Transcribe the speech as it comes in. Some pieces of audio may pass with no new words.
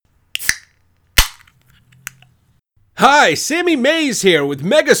Hi, Sammy Mays here with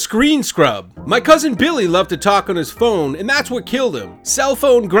Mega Screen Scrub. My cousin Billy loved to talk on his phone, and that's what killed him. Cell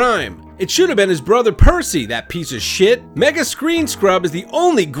phone grime. It should have been his brother Percy, that piece of shit. Mega Screen Scrub is the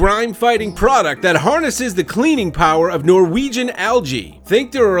only grime-fighting product that harnesses the cleaning power of Norwegian algae.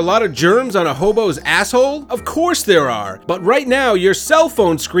 Think there are a lot of germs on a hobo's asshole? Of course there are, but right now your cell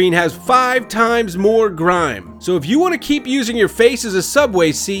phone screen has 5 times more grime. So if you want to keep using your face as a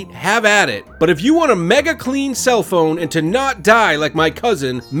subway seat, have at it. But if you want a mega clean cell phone and to not die like my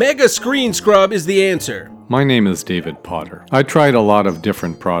cousin, Mega Screen Scrub is the answer. My name is David Potter. I tried a lot of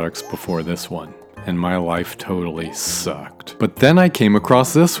different products before this one, and my life totally sucked. But then I came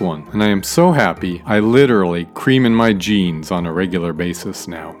across this one, and I am so happy I literally cream in my jeans on a regular basis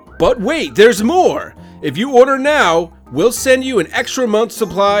now. But wait, there's more! If you order now, we'll send you an extra month's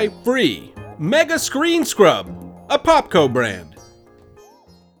supply free. Mega Screen Scrub, a Popco brand.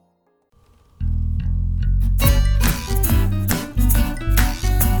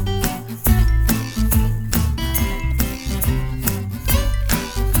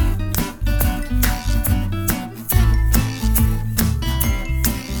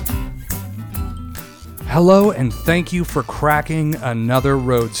 Hello and thank you for cracking another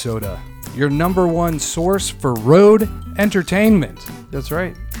Road Soda, your number one source for road entertainment. That's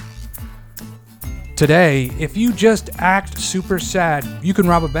right. Today, if you just act super sad, you can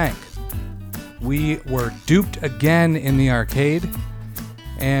rob a bank. We were duped again in the arcade,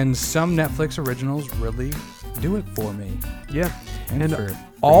 and some Netflix originals really do it for me. Yeah. And for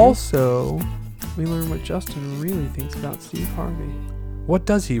also, we learned what Justin really thinks about Steve Harvey. What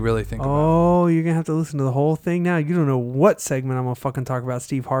does he really think about? Oh, you're going to have to listen to the whole thing now. You don't know what segment I'm going to fucking talk about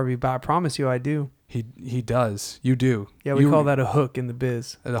Steve Harvey, but I promise you I do. He does. You do. Yeah, we call that a hook in the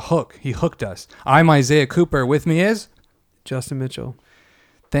biz. A hook. He hooked us. I'm Isaiah Cooper. With me is Justin Mitchell.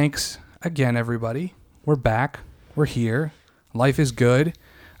 Thanks again, everybody. We're back. We're here. Life is good.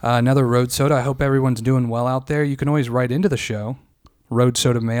 Another Road Soda. I hope everyone's doing well out there. You can always write into the show,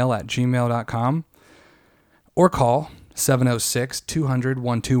 roadsodamail@gmail.com, or call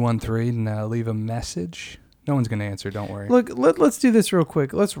 706-200-1213 and leave a message. No one's going to answer, don't worry. Look, let's do this real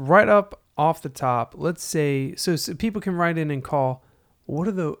quick. Let's write up off the top. Let's say, so people can write in and call.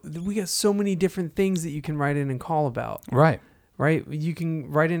 We got so many different things that you can write in and call about. Right. You can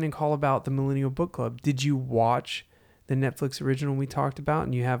write in and call about the Millennial Book Club. Did you watch the Netflix original we talked about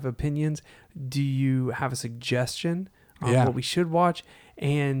and you have opinions? Do you have a suggestion on what we should watch?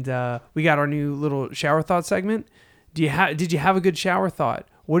 And we got our new little shower thought segment. Did you have a good shower thought?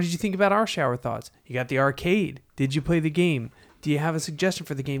 What did you think about our shower thoughts? You got the arcade. Did you play the game? Do you have a suggestion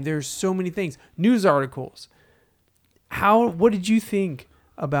for the game? There's so many things. News articles. What did you think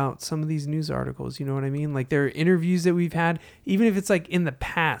about some of these news articles? You know what I mean? Like there are interviews that we've had, even if it's like in the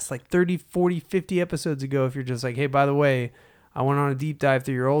past, like 30, 40, 50 episodes ago, if you're just like, hey, by the way, I went on a deep dive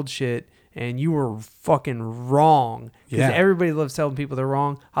through your old shit and you were fucking wrong. Because everybody loves telling people they're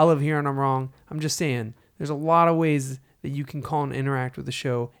wrong. I love hearing I'm wrong. I'm just saying. There's a lot of ways that you can call and interact with the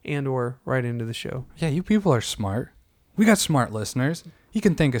show and or write into the show. Yeah, you people are smart. We got smart listeners. You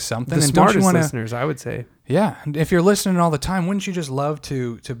can think of something. The smartest listeners, I would say. Yeah, and if you're listening all the time, wouldn't you just love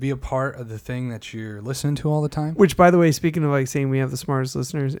to be a part of the thing that you're listening to all the time? Which, by the way, speaking of like saying we have the smartest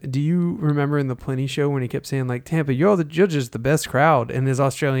listeners, do you remember in the Plenty Show when he kept saying like, Tampa, you're the judges, the best crowd, in his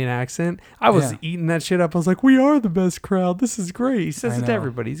Australian accent? I was eating that shit up. I was like, we are the best crowd. This is great. He says it to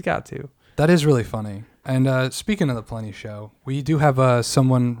everybody. He's got to. That is really funny. And speaking of the Plenty Show, we do have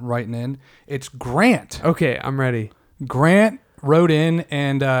someone writing in. It's Grant. Okay, I'm ready. Grant wrote in,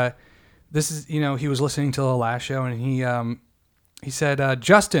 and this is, he was listening to the last show, and he said,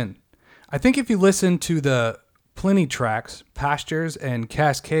 Justin, I think if you listen to the Plenty tracks, Pastures and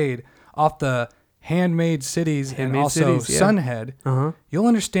Cascade, off the Handmade Cities and also Sunhead, you'll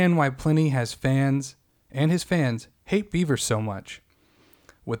understand why Plenty has fans, and his fans hate beavers so much.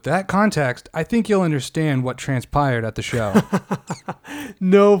 With that context, I think you'll understand what transpired at the show.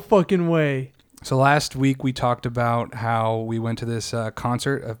 No fucking way. So last week we talked about how we went to this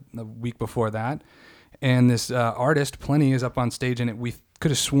concert a week before that, and this artist, Plenty, is up on stage, and we could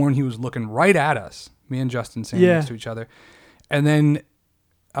have sworn he was looking right at us, me and Justin standing next to each other. And then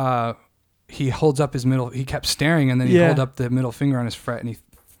he holds up his middle, he kept staring, and then he held up the middle finger on his fret, and he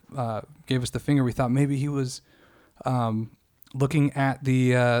gave us the finger. We thought maybe he was looking at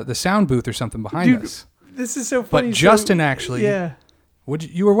the sound booth or something behind us. This is so funny. But Justin actually,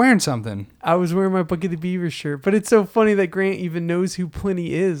 you were wearing something. I was wearing my Bucky the Beaver shirt, but it's so funny that Grant even knows who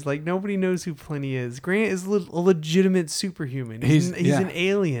Plenty is. Like nobody knows who Plenty is. Grant is a legitimate superhuman. He's an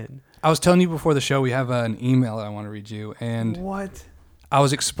alien. I was telling you before the show we have an email that I want to read you, and what? I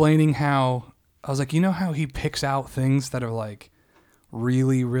was explaining how I was like, you know how he picks out things that are like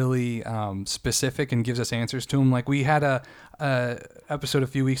really, really specific and gives us answers to them. Like we had a episode a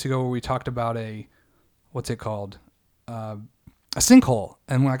few weeks ago where we talked about what's it called? A sinkhole.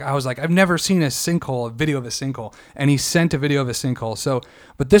 And like I was like, I've never seen a video of a sinkhole. And he sent a video of a sinkhole. So,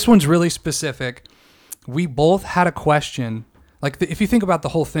 but this one's really specific. We both had a question. Like if you think about the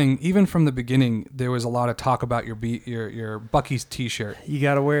whole thing, even from the beginning, there was a lot of talk about your Buc-ee's t-shirt. You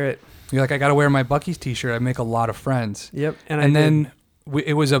got to wear it. You're like, I got to wear my Buc-ee's t-shirt. I make a lot of friends. Yep. And then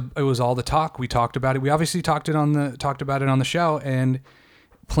it was all the talk. We talked about it. We obviously talked about it on the show, and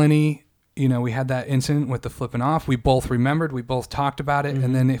plenty. You know, we had that incident with the flipping off. We both remembered. We both talked about it. Mm-hmm.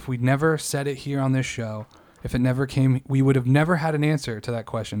 And then if we never said it here on this show, if it never came, we would have never had an answer to that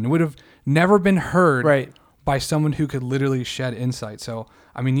question. It would have never been heard by someone who could literally shed insight. So,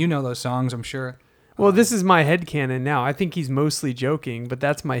 I mean, you know those songs, I'm sure. Well, this is my headcanon now. I think he's mostly joking, but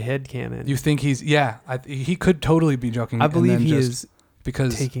that's my headcanon. You think he's, he could totally be joking. I believe he is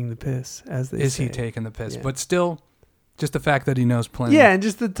because taking the piss, as they say. Is he taking the piss? Yeah. But still, just the fact that he knows plenty. Yeah, and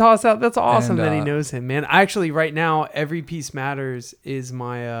just the toss out, that's awesome that he knows him, man. Actually, right now, Every Piece Matters is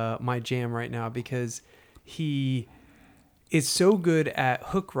my my jam right now because he is so good at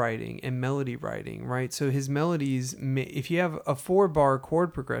hook writing and melody writing, right? So his melodies, if you have a 4-bar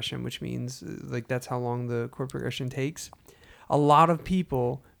chord progression, which means like that's how long the chord progression takes, a lot of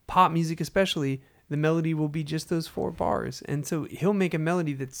people, pop music especially, the melody will be just those 4 bars. And so he'll make a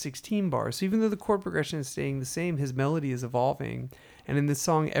melody that's 16 bars. So even though the chord progression is staying the same, his melody is evolving. And in this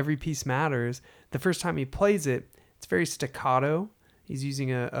song, Every Piece Matters, the first time he plays it, it's very staccato. He's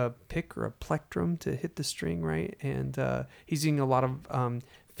using a pick or a plectrum to hit the string, right? And he's using a lot of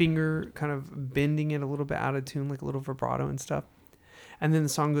finger kind of bending it a little bit out of tune, like a little vibrato and stuff. And then the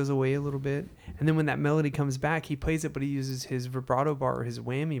song goes away a little bit. And then when that melody comes back, he plays it, but he uses his vibrato bar or his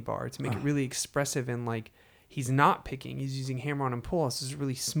whammy bar to make it really expressive and like he's not picking. He's using hammer-on and pull-off. So it's a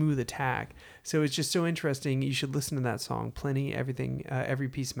really smooth attack. So it's just so interesting. You should listen to that song, Plenty, Everything, Every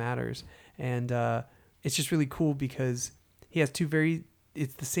Piece Matters. And it's just really cool because he has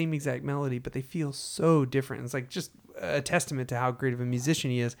it's the same exact melody, but they feel so different. It's like just a testament to how great of a musician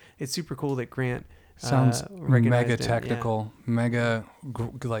he is. It's super cool that Grant sounds mega technical, mega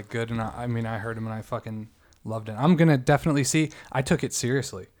like good. And I mean, I heard him and I fucking loved it. I'm going to definitely see. I took it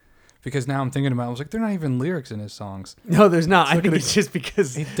seriously because now I'm thinking about it. I was like, they're not even lyrics in his songs. No, there's not. I think it's just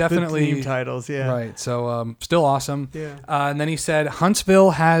because he definitely the theme titles. Yeah. Right. So still awesome. Yeah. And then he said,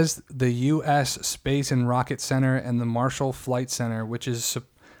 Huntsville has the U.S. Space and Rocket Center and the Marshall Flight Center, which is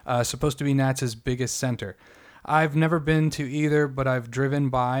supposed to be NASA's biggest center. I've never been to either, but I've driven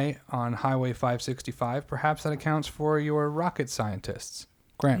by on Highway 565. Perhaps that accounts for your rocket scientists.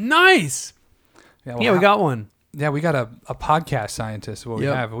 Grant. Nice. Yeah, we got one. Yeah, we got a podcast scientist. What we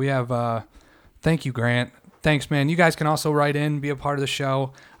have. We have, thank you, Grant. Thanks, man. You guys can also write in, be a part of the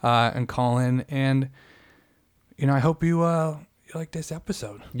show, and call in. And, you know, I hope you like this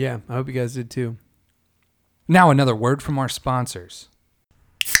episode. Yeah, I hope you guys did too. Now another word from our sponsors.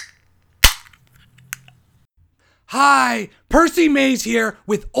 Hi, Percy Mays here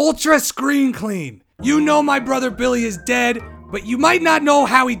with Ultra Screen Clean. You know my brother Billy is dead, but you might not know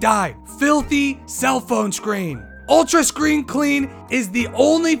how he died. Filthy cell phone screen. Ultra Screen Clean is the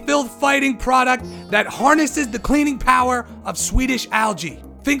only filth-fighting product that harnesses the cleaning power of Swedish algae.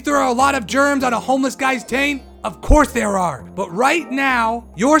 Think there are a lot of germs on a homeless guy's taint? Of course there are. But right now,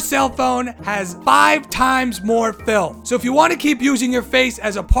 your cell phone has 5 times more filth. So if you want to keep using your face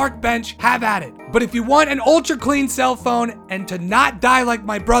as a park bench, have at it. But if you want an ultra clean cell phone and to not die like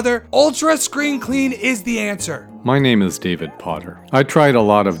my brother, Ultra Screen Clean is the answer. My name is David Potter. I tried a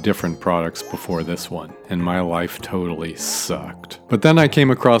lot of different products before this one, and my life totally sucked. But then I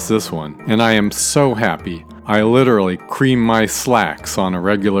came across this one, and I am so happy. I literally cream my slacks on a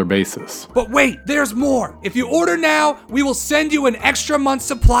regular basis. But wait, there's more. If you order now, we will send you an extra month's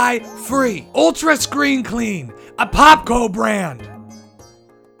supply free. Ultra Screen Clean, a Popco brand.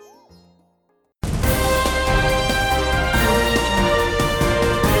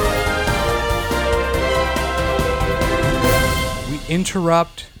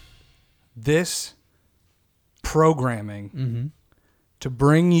 Interrupt this programming to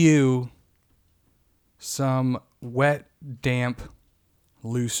bring you some wet, damp,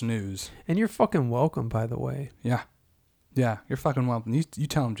 loose news. And you're fucking welcome, by the way. Yeah, you're fucking welcome. You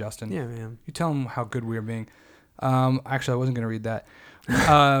tell him, Justin. Yeah, man. You tell him how good we are being. Actually, I wasn't going to read that.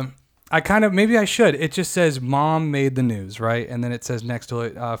 Maybe I should. It just says mom made the news, right? And then it says next to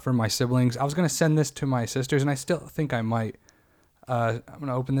it for my siblings. I was going to send this to my sisters, and I still think I might. I'm going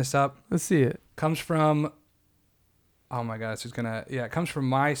to open this up. Let's see it. Comes from, oh my God, it comes from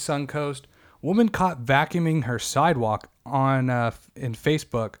My Suncoast. Woman caught vacuuming her sidewalk on in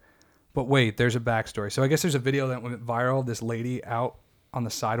Facebook. But wait, there's a backstory. So I guess there's a video that went viral. This lady out on the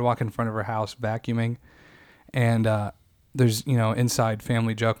sidewalk in front of her house vacuuming. And there's, inside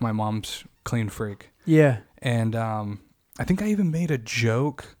family joke. My mom's clean freak. Yeah. And I think I even made a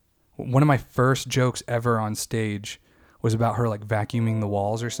joke. One of my first jokes ever on stage was about her like vacuuming the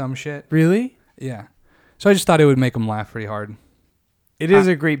walls or some shit. Really? Yeah. So I just thought it would make them laugh pretty hard. It is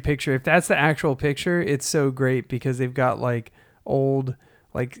a great picture. If that's the actual picture, it's so great because they've got like old,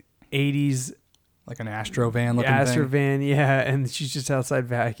 like 80s. Like an Astro van looking Astro thing. van, yeah. And she's just outside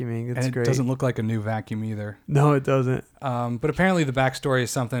vacuuming. It's and it great. doesn't look like a new vacuum either. No, it doesn't. But apparently the backstory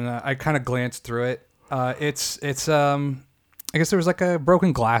is something, I kind of glanced through it. It's I guess there was like a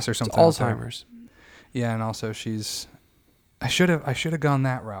broken glass or something. It's Alzheimer's. Yeah, and also I should have gone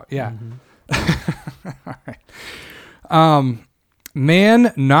that route. Yeah. Mm-hmm. All right.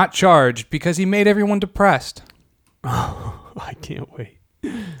 Man not charged because he made everyone depressed. Oh, I can't wait.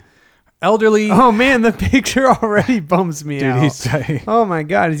 Elderly. Oh man, the picture already bums me out. He's Oh my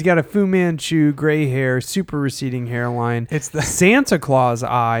god, he's got a Fu Manchu, gray hair, super receding hairline. It's the Santa Claus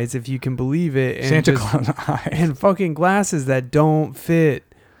eyes, if you can believe it. And Santa Claus eyes. And fucking glasses that don't fit.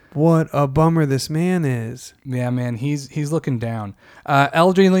 What a bummer this man is. Yeah, man, he's looking down.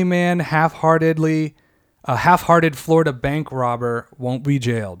 Elderly man, half-hearted Florida bank robber won't be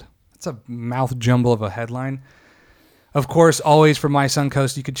jailed. That's a mouth jumble of a headline. Of course, always from My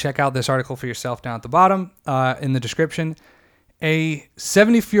Suncoast, you can check out this article for yourself down at the bottom in the description. A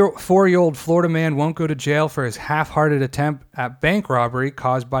 74-year-old Florida man won't go to jail for his half-hearted attempt at bank robbery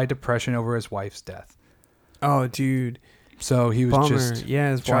caused by depression over his wife's death. Oh, dude. So he was Bummer. just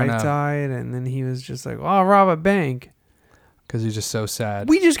his wife died, and then he was just like, "Oh, I'll rob a bank." Because he's just so sad.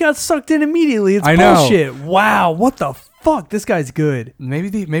 We just got sucked in immediately. It's I know. bullshit. Wow, what the fuck? This guy's good.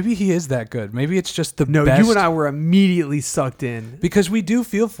 Maybe he is that good. Maybe it's just the No, best. you and I were immediately sucked in. Because we do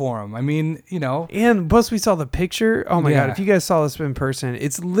feel for him. I mean, And plus we saw the picture. Oh my Yeah. God, if you guys saw this in person,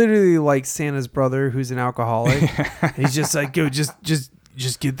 it's literally like Santa's brother who's an alcoholic. He's just like, yo, just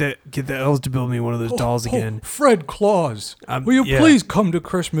get the elves to build me one of those dolls again. Fred Claus, will you please come to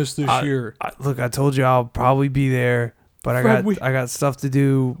Christmas this year? Look, I told you I'll probably be there, but Fred, I got stuff to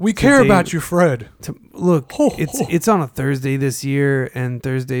do. We care about you, Fred. Look, it's on a Thursday this year, and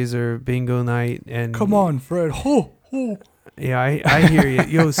Thursdays are bingo night. And Come on, Fred. Yeah, I hear you.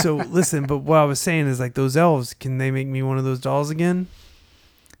 Yo, so listen, but what I was saying is like those elves, can they make me one of those dolls again?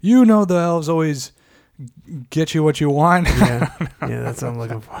 You know the elves always get you what you want. Yeah, that's what I'm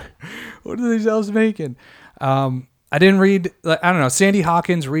looking for. What are these elves making? I didn't read. I don't know. Sandy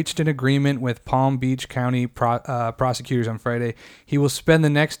Hawkins reached an agreement with Palm Beach County prosecutors on Friday. He will spend the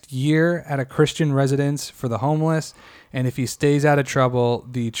next year at a Christian residence for the homeless, and if he stays out of trouble,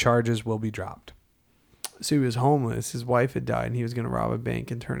 the charges will be dropped. So he was homeless. His wife had died, and he was going to rob a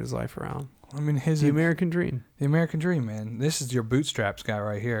bank and turn his life around. I mean, The American dream. The American dream, man. This is your bootstraps guy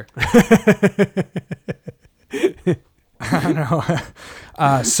right here. I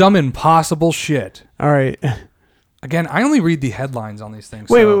know. Some impossible shit. All right. Again, I only read the headlines on these things.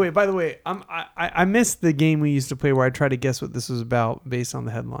 Wait. By the way, I missed the game we used to play where I tried to guess what this was about based on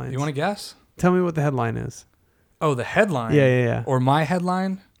the headlines. You want to guess? Tell me what the headline is. Oh, the headline? Yeah. Or my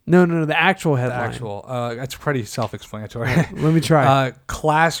headline? No, the actual headline. The actual. That's pretty self-explanatory. Let me try.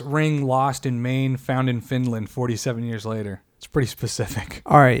 Class ring lost in Maine, found in Finland 47 years later. It's pretty specific.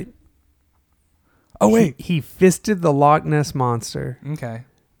 All right. Oh, wait. He fisted the Loch Ness Monster. Okay.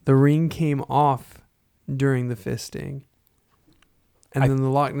 The ring came off during the fisting. And then the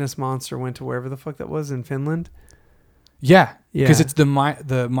Loch Ness Monster went to wherever the fuck that was in Finland. Yeah. Because it's the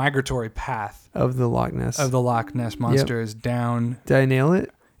migratory path of the Loch Ness. Of the Loch Ness Monster is down. Did I nail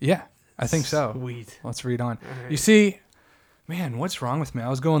it? Yeah, I think so. Sweet. Let's read on. Right. You see, man, what's wrong with me? I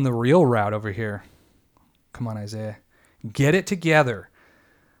was going the real route over here. Come on, Isaiah. Get it together.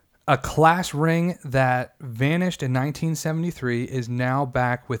 A class ring that vanished in 1973 is now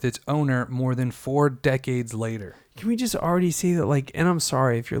back with its owner more than 4 decades later. Can we just already say that, like, and I'm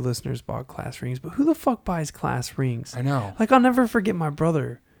sorry if your listeners bought class rings, but who the fuck buys class rings? I know. Like, I'll never forget my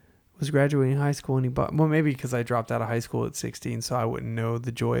brother was graduating high school and he bought, well, maybe because I dropped out of high school at 16, so I wouldn't know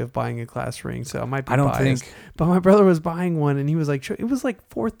the joy of buying a class ring, so I might be biased. But my brother was buying one and he was like, it was like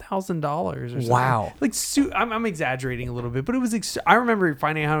 $4,000 or something. Wow. Like, I'm exaggerating a little bit, but it was, I remember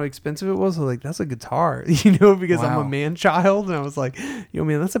finding out how expensive it was. I was like, that's a guitar, because I'm a man child. And I was like, yo,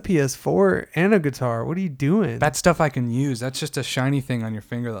 man, that's a PS4 and a guitar. What are you doing? That stuff I can use. That's just a shiny thing on your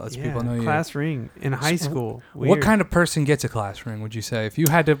finger that lets people know you. Class ring in high school. What kind of person gets a class ring, would you say? If you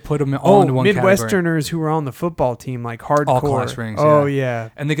had to put them them all into one category. Midwesterners who are on the football team, like hardcore. All class rings. Oh yeah. yeah,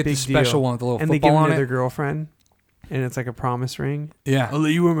 And they get the Big special deal. one with the little and they football give on it to it. their girlfriend, and it's like a promise ring. Yeah. I'll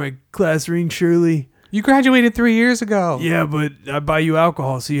let you wear my class ring, Shirley. You graduated 3 years ago. Yeah, but I buy you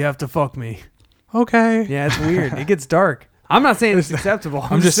alcohol, so you have to fuck me. Okay. Yeah, it's weird. It gets dark. I'm not saying it's acceptable.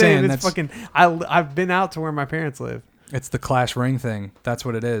 I'm just saying it's fucking. I've been out to where my parents live. It's the class ring thing. That's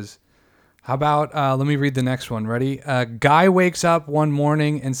what it is. How about, let me read the next one. Ready? A guy wakes up one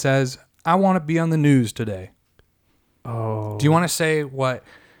morning and says, I want to be on the news today. Oh. Do you want to say what?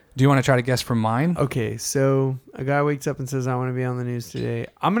 Do you want to try to guess from mine? Okay, so a guy wakes up and says, I want to be on the news today.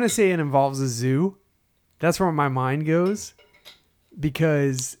 I'm going to say it involves a zoo. That's where my mind goes.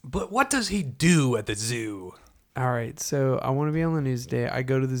 Because, But what does he do at the zoo? all right, so I want to be on the news today. I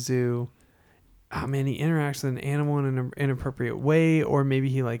go to the zoo. Oh, man, he interacts with an animal in an inappropriate way. Or maybe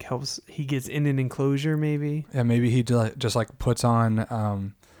he like helps, he gets in an enclosure maybe. Yeah, maybe he just like puts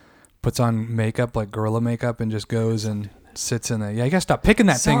on makeup, like gorilla makeup, and just goes and sits in the. Yeah, you gotta stop picking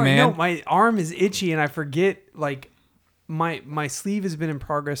that thing, man. No, my arm is itchy and I forget, like, my sleeve has been in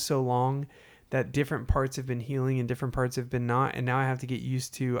progress so long that different parts have been healing and different parts have been not. And now I have to get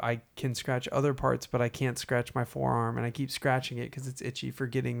used to, I can scratch other parts, but I can't scratch my forearm. And I keep scratching it because it's itchy,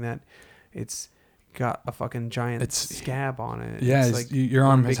 forgetting that it's got a fucking giant scab on it. Yeah, it's like your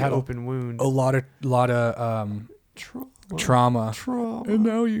arm has had open wound. a lot of trauma. And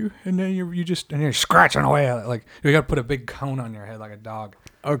now you're scratching away at it. Like you got to put a big cone on your head like a dog.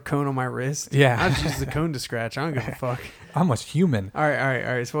 A cone on my wrist? Yeah. I just use the cone to scratch. I don't give a fuck. I'm almost human. All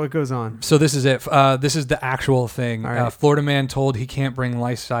right. So what goes on? So this is it. This is the actual thing. All right. Florida man told he can't bring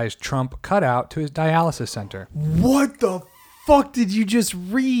life-size Trump cutout to his dialysis center. What the fuck did you just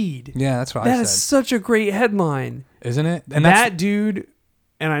read? Yeah, that's what I That said. is such a great headline. Isn't it? And that dude,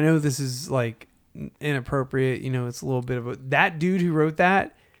 and I know this is like inappropriate, it's a little bit of that dude who wrote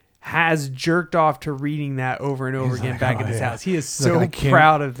that has jerked off to reading that over and over again back at his house. He is so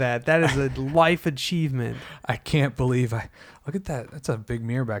proud of that. That is a life achievement. I can't believe look at that. That's a big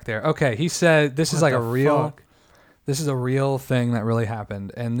mirror back there. Okay, he said this is like this is a real thing that really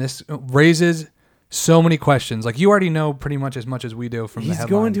happened, and this raises so many questions. Like you already know pretty much as we do from the headline.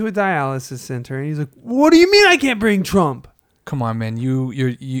 He's going to a dialysis center and he's like, "What do you mean I can't bring Trump?" Come on, man. You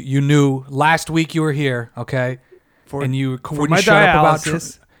knew last week you were here, okay? And you wouldn't shut up about Trump.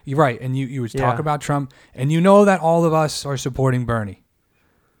 You're right, and you would talk about Trump, and you know that all of us are supporting Bernie.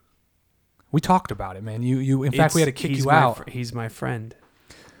 We talked about it, man. In fact, we had to kick you out. He's my friend.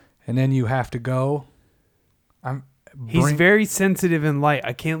 And then you have to go. He's very sensitive and light.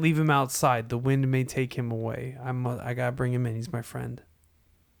 I can't leave him outside. The wind may take him away. I gotta bring him in. He's my friend.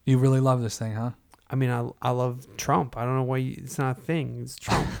 You really love this thing, huh? I mean, I love Trump. I don't know why it's not a thing. It's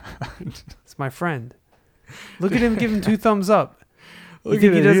Trump. It's my friend. Look at him give him 2 thumbs up. You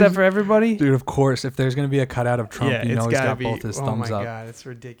think he does that for everybody? Dude, of course. If there's going to be a cutout of Trump, he's got both his thumbs up. Oh my God, it's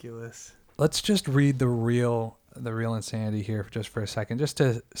ridiculous. Let's just read the real insanity here just for a second, just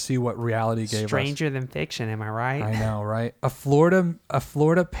to see what reality gave us. Stranger than fiction, am I right? I know, right? A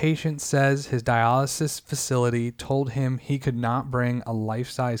Florida patient says his dialysis facility told him he could not bring a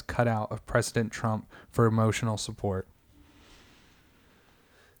life-size cutout of President Trump for emotional support.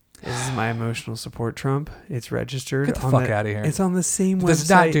 This is my emotional support, Trump. It's registered. Get the fuck out of here. It's on the same website. This is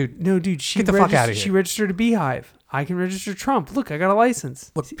not, dude. No, dude. Get the fuck out of here. She registered a beehive. I can register Trump. Look, I got a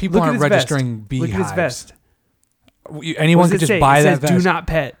license. Look, people aren't registering beehives. Look at his vest. Anyone could just buy that vest. Do not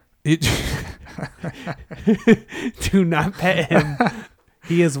pet. Do not pet him.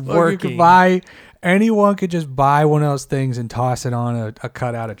 He is working. Anyone could just buy one of those things and toss it on a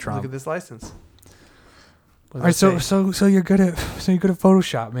cutout of Trump. Look at this license. All right, so you're good at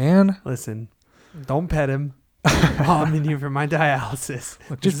Photoshop, man. Listen, don't pet him. I'm in here for my dialysis.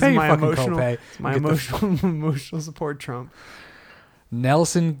 Look, just pay your fucking copay. My emotional support, Trump.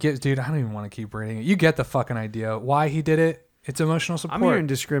 Nelson dude, I don't even want to keep reading it. You get the fucking idea. Why he did it? It's emotional support. I'm hearing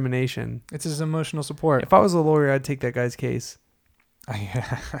discrimination. It's his emotional support. If I was a lawyer, I'd take that guy's case.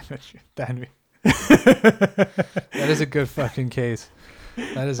 That is a good fucking case.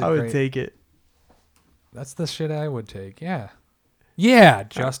 That is. I would take it. That's the shit I would take. Yeah. Yeah,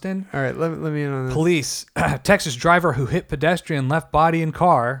 Justin. All right, let me in on this. Police. Texas driver who hit pedestrian, left body in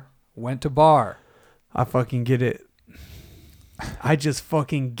car, went to bar. I fucking get it. I just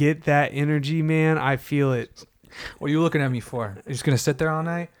fucking get that energy, man. I feel it. What are you looking at me for? You're just going to sit there all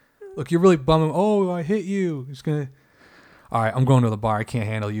night? Look, you're really bumming. Oh, I hit you. Just going to... All right, I'm going to the bar. I can't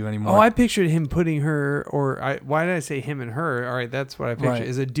handle you anymore. Oh, I pictured him putting her, why did I say him and her? All right, that's what I pictured.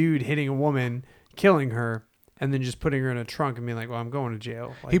 Is a dude hitting a woman, killing her, and then just putting her in a trunk and being like, well, I'm going to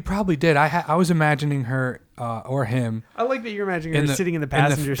jail. Like, He probably did. I was imagining her or him I like that you're imagining her sitting in the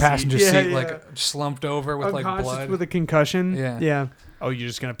passenger seat, seat. like slumped over with like unconscious blood. with a concussion. Yeah. Yeah. Oh, you're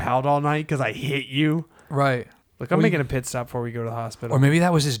just going to pout all night because I hit you? Right. Look, I'm making a pit stop before we go to the hospital. Or maybe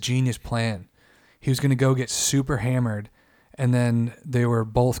that was his genius plan. He was going to go get super hammered, and then they were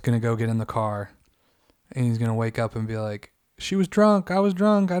both going to go get in the car, and he's going to wake up and be like, she was drunk. I was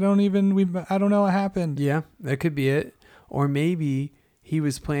drunk. I don't know what happened. Yeah, that could be it. Or maybe he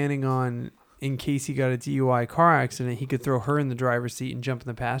was planning on, in case he got a DUI car accident, he could throw her in the driver's seat and jump in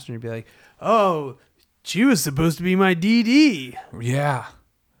the passenger and be like, oh, she was supposed to be my DD. Yeah.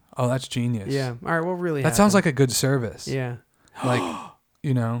 Oh, that's genius. Yeah. All right, what really That sounds like a good service. Yeah. Like,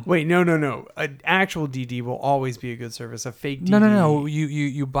 you know. Wait, no. An actual DD will always be a good service. A fake DD. No.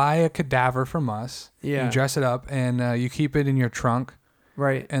 You buy a cadaver from us. Yeah. You dress it up, and you keep it in your trunk.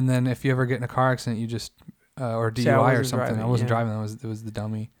 Right. And then if you ever get in a car accident, you just, or DUI or something. Driving, I wasn't yeah. driving. It was the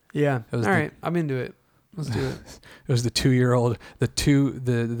dummy. Yeah. It was all right. I'm into it. Let's do it. It was the 2-year-old,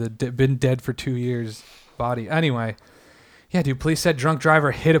 been dead for 2 years body. Anyway. Yeah, dude, police said drunk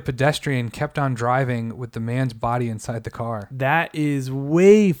driver hit a pedestrian, kept on driving with the man's body inside the car. That is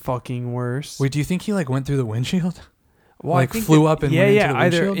way fucking worse. Wait, do you think he like went through the windshield? Well, like flew up and went into the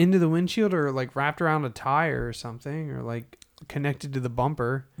windshield? either into the windshield or like wrapped around a tire or something, or like connected to the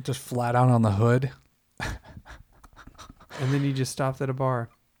bumper. Just flat out on the hood. And then he just stopped at a bar.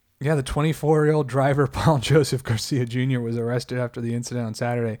 Yeah, the 24-year-old driver, Paul Joseph Garcia Jr., was arrested after the incident on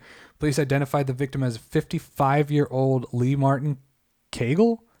Saturday. Police identified the victim as 55-year-old Lee Martin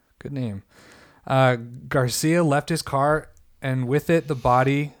Cagle. Good name. Garcia left his car, and with it, the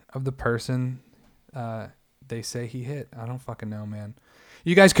body of the person they say he hit. I don't fucking know, man.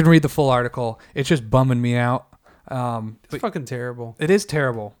 You guys can read the full article. It's just bumming me out. It's fucking terrible. It is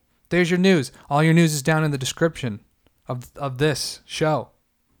terrible. There's your news. All your news is down in the description of this show.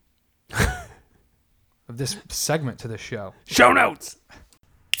 Of this segment to the show. Show notes.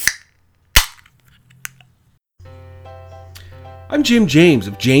 I'm Jim James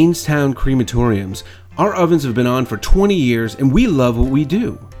of Janestown Crematoriums. Our ovens have been on for 20 years and we love what we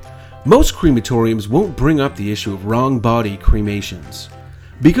do. Most crematoriums won't bring up the issue of wrong body cremations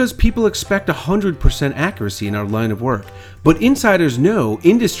because people expect 100% accuracy in our line of work, but insiders know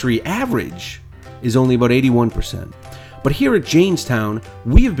industry average is only about 81%. But here at Janestown,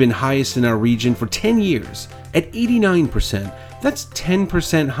 we have been highest in our region for 10 years at 89%. That's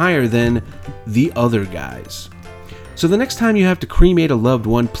 10% higher than the other guys. So the next time you have to cremate a loved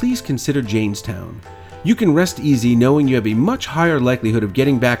one, please consider Janestown. You can rest easy knowing you have a much higher likelihood of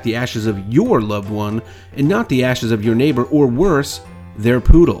getting back the ashes of your loved one and not the ashes of your neighbor or worse, their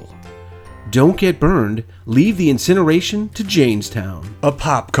poodle. Don't get burned. Leave the incineration to Janestown. A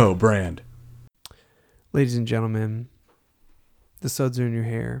Popco brand. Ladies and gentlemen, the suds are in your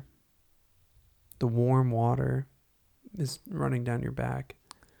hair. The warm water is running down your back.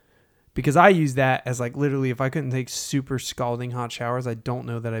 Because I use that as like literally if I couldn't take super scalding hot showers, I don't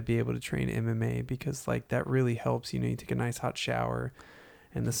know that I'd be able to train MMA because like that really helps. You know, you take a nice hot shower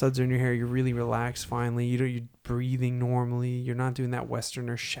and the suds are in your hair. You're really relaxed finally. You're breathing normally. You're not doing that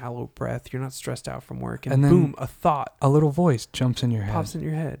Westerner shallow breath. You're not stressed out from work. And then boom, a thought. A little voice jumps in your head. Pops in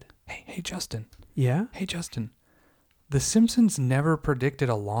your head. Hey, Justin. Yeah? Hey, Justin. The Simpsons never predicted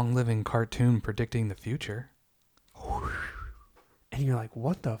a long-living cartoon predicting the future. And you're like,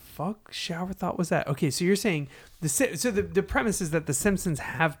 what the fuck shower thought was that? Okay, so you're saying the premise is that the Simpsons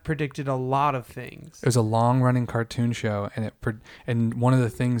have predicted a lot of things. It was a long-running cartoon show, and one of the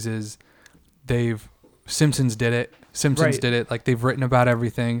things is Simpsons did it. Simpsons Right. did it. Like they've written about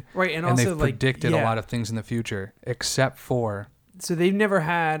everything, Right, and also they've like predicted a yeah. lot of things in the future, except for So they've never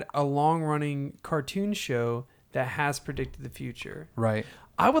had a long-running cartoon show that has predicted the future. right.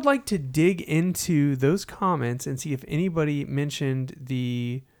 I would like to dig into those comments and see if anybody mentioned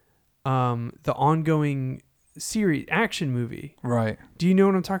the ongoing series action movie. Right. Do you know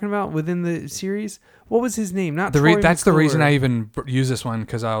what I'm talking about within the series? What was his name? Not That's Troy the reason McClure. I even use this one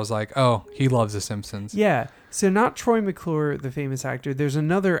because I was like, oh, he loves The Simpsons. Yeah. So not Troy McClure, the famous actor. There's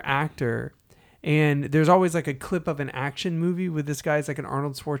another actor, and there's always like a clip of an action movie with this guy's like an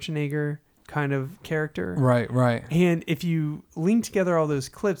Arnold Schwarzenegger kind of character. Right. And if you link together all those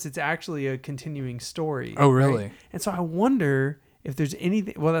clips, it's actually a continuing story. Oh, really? Right? And so I wonder if there's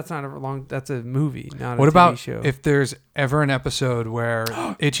anything. Well, that's not that's a movie, not What a TV about show. if there's ever an episode where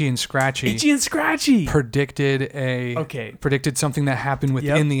Itchy and Scratchy predicted something that happened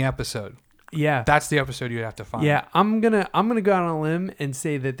within the episode? Yeah. That's the episode you'd have to find. Yeah, I'm gonna go out on a limb and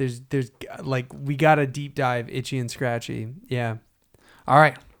say that there's like we got a deep dive Itchy and Scratchy. Yeah. All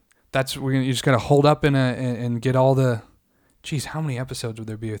right. You just got to hold up and get all the. Geez, how many episodes would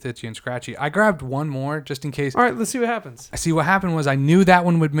there be with Itchy and Scratchy? I grabbed one more just in case. All right, let's see what happens. I see what happened was I knew that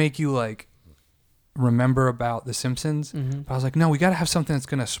one would make you like remember about The Simpsons, but I was like, no, we got to have something that's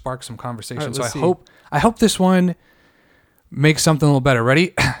going to spark some conversation. Right, so I hope this one makes something a little better.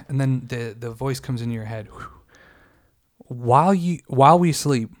 Ready? And then the voice comes into your head. While we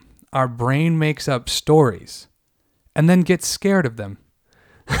sleep, our brain makes up stories and then gets scared of them.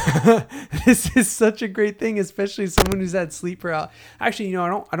 This is such a great thing, especially someone who's had sleep paralysis. Actually,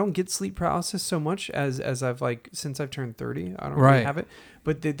 I don't get sleep paralysis so much as I've since I've turned 30. I don't really have it.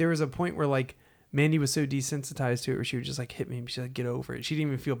 But there was a point where like Mandy was so desensitized to it where she would just like hit me and she'd like get over it. She didn't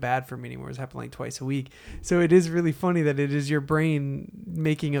even feel bad for me anymore. It was happening like twice a week. So it is really funny that it is your brain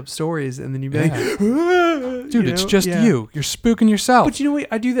making up stories and then you'd be like, dude, it's just you. You're spooking yourself. But you know what?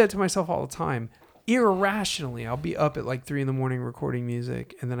 I do that to myself all the time. Irrationally, I'll be up at like 3 a.m. recording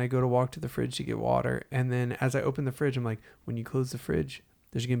music, and then I go to walk to the fridge to get water, and then as I open the fridge, I'm like, when you close the fridge,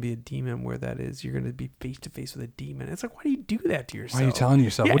 there's gonna be a demon where that is. You're gonna be face to face with a demon. It's like, why do you do that to yourself? Why are you telling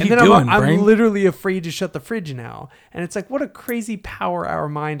yourself? Yeah, what are you doing, brain? I'm literally afraid to shut the fridge now, and it's like, what a crazy power our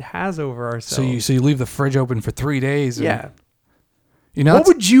mind has over ourselves. So you leave the fridge open for 3 days. And, yeah. What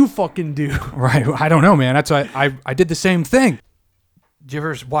would you fucking do? Right. I don't know, man. That's why I did the same thing. Did you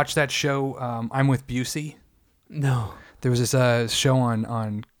ever watch that show, I'm with Busey? No. There was this show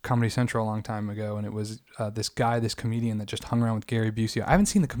on Comedy Central a long time ago, and it was this comedian that just hung around with Gary Busey. I haven't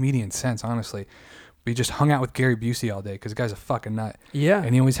seen the comedian since, honestly. But he just hung out with Gary Busey all day because the guy's a fucking nut. Yeah.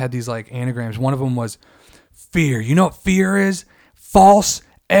 And he always had these like anagrams. One of them was fear. You know what fear is? False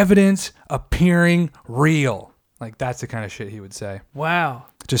evidence appearing real. Like that's the kind of shit he would say. Wow.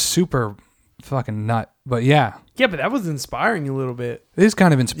 Just super fucking nut. But yeah. Yeah, but that was inspiring a little bit. It is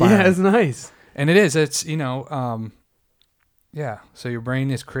kind of inspiring. Yeah, it's nice. And it is. It's, yeah. So your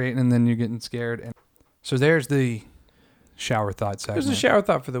brain is creating and then you're getting scared. And so there's the shower thought segment. There's a shower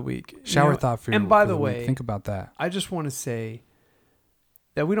thought for the week. Shower thought for you. And by the way, think about that. I just want to say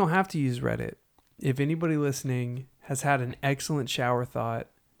that we don't have to use Reddit. If anybody listening has had an excellent shower thought,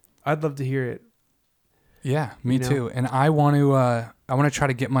 I'd love to hear it. Yeah, me too. And I want to try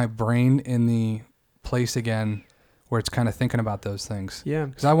to get my brain in the place again where it's kind of thinking about those things. Yeah.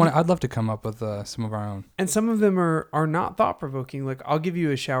 Because I'd love to come up with some of our own. And some of them are not thought provoking. Like I'll give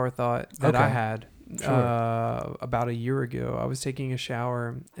you a shower thought that I had about a year ago. I was taking a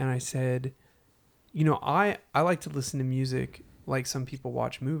shower and I said, I like to listen to music like some people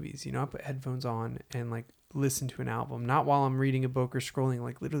watch movies. I put headphones on and like listen to an album, not while I'm reading a book or scrolling,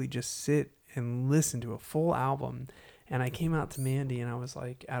 like literally just sit and listen to a full album. And I came out to Mandy and I was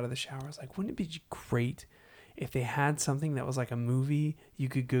like, out of the shower, I was like, wouldn't it be great if they had something that was like a movie you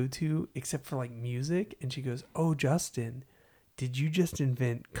could go to except for like music? And she goes, oh, Justin, did you just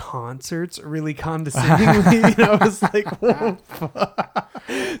invent concerts really condescendingly? And I was like, whoa, fuck.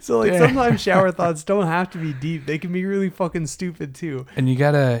 So like sometimes shower thoughts don't have to be deep. They can be really fucking stupid too. And you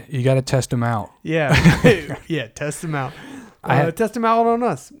gotta test them out. Yeah. Yeah. Test them out. Test them out on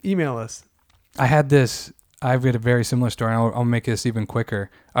us. Email us. I've got a very similar story. I'll make this even quicker.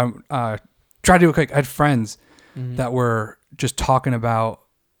 Try to do it quick. I had friends that were just talking about,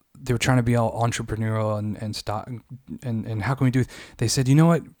 they were trying to be all entrepreneurial and stock and how can we do it? They said, you know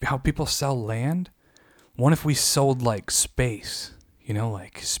what, how people sell land? What if we sold like space,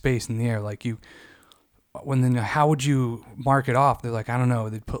 like space in the air, like how would you mark it off? They're like, I don't know.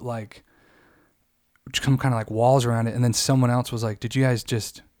 They'd put like some kind of like walls around it. And then someone else was like, did you guys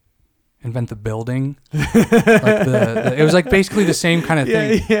just invent the building? It was like basically the same kind of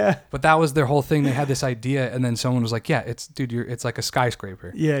thing. Yeah. But that was their whole thing. They had this idea, and then someone was like, "Yeah, it's like a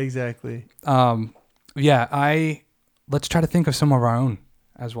skyscraper." Yeah, exactly. Let's try to think of some of our own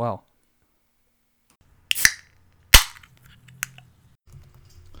as well.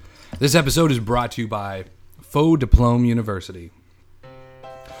 This episode is brought to you by Faux Diplome University.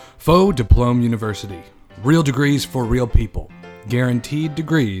 Faux Diplome University. Real degrees for real people. Guaranteed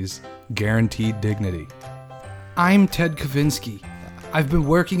degrees, guaranteed dignity. I'm Ted Kavinsky. I've been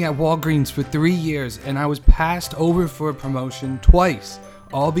working at Walgreens for 3 years and I was passed over for a promotion twice,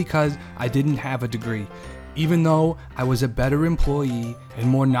 all because I didn't have a degree, even though I was a better employee and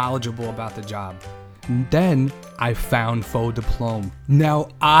more knowledgeable about the job. And then I found Faux Diplome. Now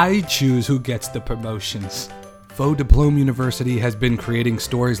I choose who gets the promotions. Faux Diplome University has been creating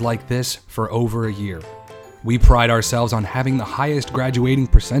stories like this for over a year. We pride ourselves on having the highest graduating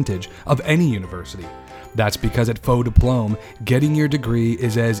percentage of any university. That's because at Faux Diplome, getting your degree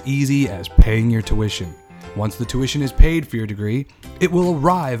is as easy as paying your tuition. Once the tuition is paid for your degree, it will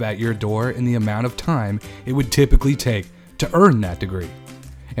arrive at your door in the amount of time it would typically take to earn that degree.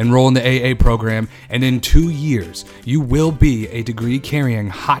 Enroll in the AA program, and in 2 years, you will be a degree-carrying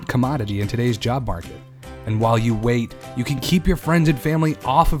hot commodity in today's job market. And while you wait, you can keep your friends and family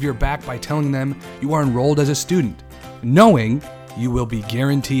off of your back by telling them you are enrolled as a student, knowing you will be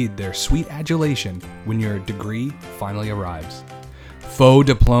guaranteed their sweet adulation when your degree finally arrives. Faux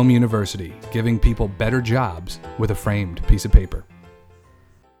Diplome University, giving people better jobs with a framed piece of paper.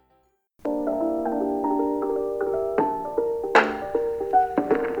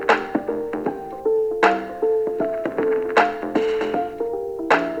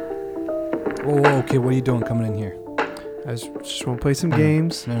 Oh, okay. What are you doing coming in here? I just want to play some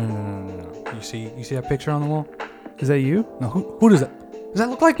games. No. You see that picture on the wall? Is that you? No. Who does that? Does that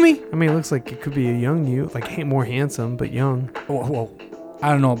look like me? I mean, it looks like it could be a young you, like more handsome, but young. Whoa. I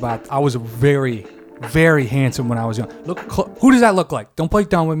don't know about. I was very, very handsome when I was young. Look, who does that look like? Don't play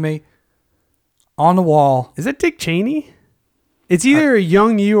dumb with me. On the wall. Is that Dick Cheney? It's either a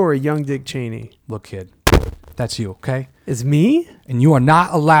young you or a young Dick Cheney. Look, kid. That's you, okay? It's me? And you are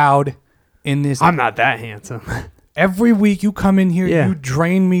not allowed in this. I'm not that handsome. Every week you come in here, Yeah. you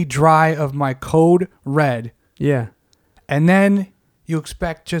drain me dry of my code red. Yeah. And then you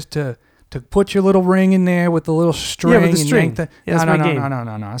expect just to put your little ring in there with the little string. Yeah, with the and string. yank the, Yeah, that's no, my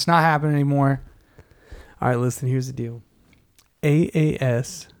game. No. It's not happening anymore. All right, listen, here's the deal.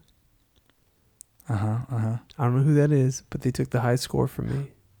 AAS. I don't know who that is, but they took the high score from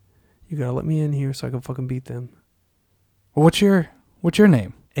me. You gotta let me in here so I can fucking beat them. Well, what's your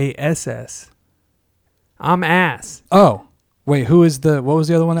name? ASS. I'm ass. Oh, wait. What was the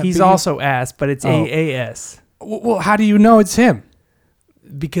other one that He's beat you? also ass, but it's Oh. AAS. Well, how do you know it's him?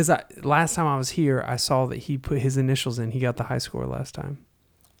 Because last time I was here, I saw that he put his initials in. He got the high score last time.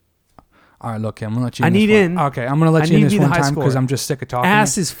 All right, look, I'm gonna let you. I in need this one. in. Okay, I'm gonna let I you in need this to be the one high time because score. I'm just sick of talking.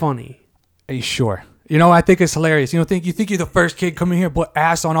 Ass is funny. Are you sure? You know, I think it's hilarious. You think you're the first kid coming here put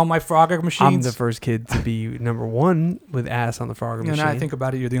ass on all my Frogger machines? I'm the first kid to be number one with ass on the Frogger machine. Now I think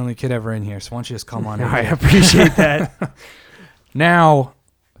about it, you're the only kid ever in here. So why don't you just come on in? I appreciate that. Now,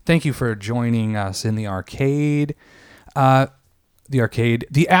 thank you for joining us in the arcade.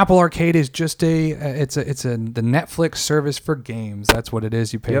 The Apple Arcade is just the Netflix service for games. That's what it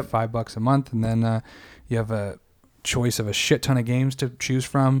is. You pay $5 a month, and then you have a choice of a shit ton of games to choose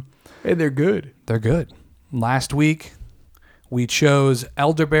from. Hey, they're good. They're good. Last week, we chose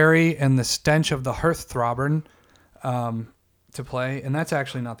Elderberry and the Stench of the Hearththrobbern to play, and that's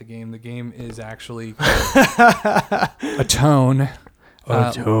actually not the game. The game is actually Atone.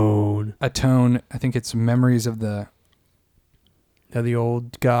 Atone. Atone. I think it's Memories of the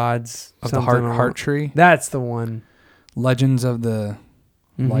Old gods. of the heart tree. That's the one. Legends of the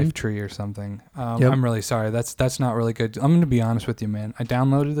Life Tree or something. I'm really sorry. That's not really good. I'm going to be honest with you, man. I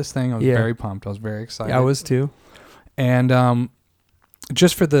downloaded this thing. I was very pumped. I was very excited. Yeah, I was too. And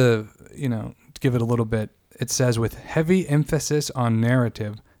just for to give it a little bit, it says with heavy emphasis on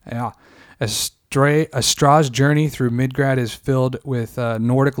narrative. Yeah. Astra's journey through Midgard is filled with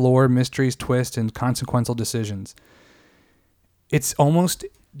Nordic lore, mysteries, twists, and consequential decisions. It's almost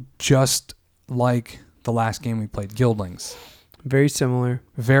just like the last game we played, Guildlings. Very similar.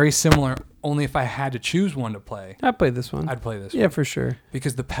 Very similar, only if I had to choose one to play, I played this one. I'd play this one. Yeah, for sure.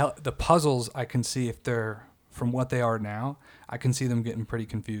 Because the puzzles, I can see if they're from what they are now, I can see them getting pretty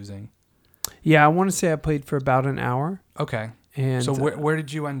confusing. Yeah, I want to say I played for about an hour. Okay. And so where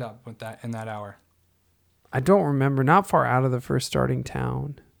did you end up with that in that hour? I don't remember. Not far out of the first starting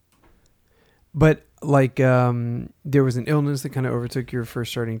town. But like there was an illness that kind of overtook your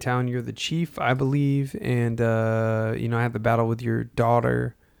first starting town. You're the chief, I believe, and I had the battle with your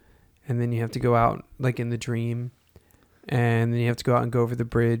daughter, and then you have to go out like in the dream, and then you have to go out and go over the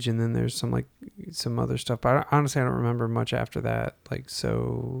bridge, and then there's some other stuff. But honestly, I don't remember much after that. Like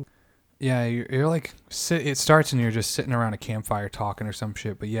so. Yeah, you're like it starts and you're just sitting around a campfire talking or some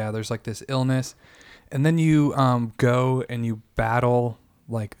shit. But yeah, there's like this illness, and then you go and you battle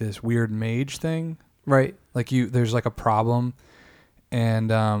like this weird mage thing. Right. Like there's like a problem,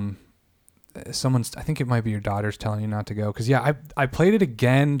 and I think it might be your daughter's telling you not to go. Cause yeah, I played it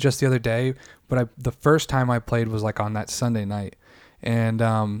again just the other day, but the first time I played was like on that Sunday night, and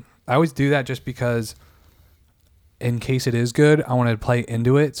I always do that just because, in case it is good, I want to play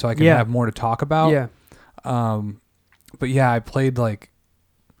into it so I can have more to talk about. Yeah. But yeah, I played like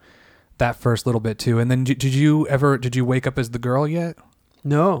that first little bit too, and then did you wake up as the girl yet?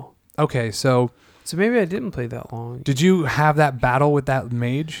 No. Okay, so maybe I didn't play that long. Did you have that battle with that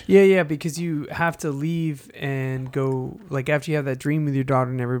mage? Yeah, because you have to leave and go, like after you have that dream with your daughter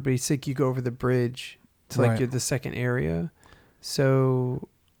and everybody's sick, you go over the bridge to like the second area. So,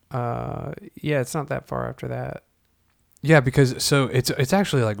 it's not that far after that. Yeah, because so it's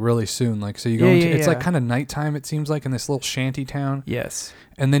actually like really soon. Like so you go into it's like kind of nighttime. It seems like in this little shanty town. Yes.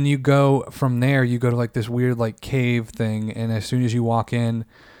 And then you go from there. You go to like this weird like cave thing, and as soon as you walk in,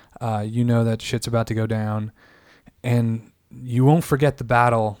 you know that shit's about to go down, and you won't forget the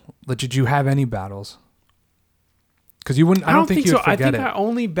battle. Like, did you have any battles? Because you wouldn't. I don't think you would forget it. I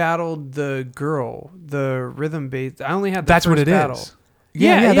only battled the girl, the rhythm based. I only had the That's first what it battle. is.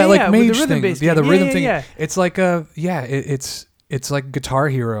 Yeah, that like mage thing. Yeah, the rhythm thing. Yeah. It's like it's like Guitar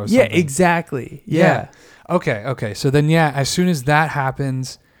Hero. Or something. Yeah, exactly. Yeah. Okay. So then, as soon as that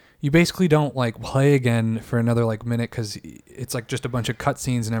happens, you basically don't like play again for another like minute because it's like just a bunch of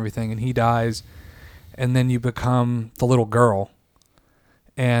cutscenes and everything, and he dies, and then you become the little girl.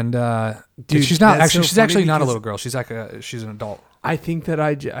 And dude, she's not actually. She's actually not a little girl. She's like she's an adult. I think that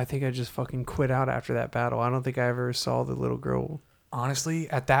I think I just fucking quit out after that battle. I don't think I ever saw the little girl. Honestly,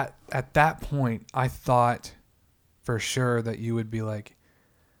 at that point, I thought for sure that you would be like,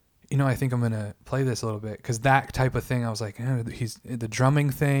 I think I'm gonna play this a little bit because that type of thing. I was like, he's the drumming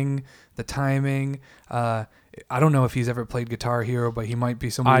thing, the timing. I don't know if he's ever played Guitar Hero, but he might be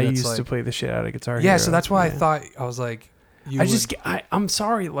somebody. I that's used to play the shit out of Guitar Hero. Yeah, so that's why I was like, I'm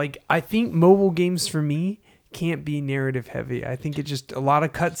sorry. Like, I think mobile games for me can't be narrative heavy. I think it just a lot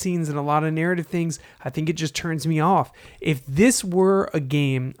of cutscenes and a lot of narrative things. I think it just turns me off. If this were a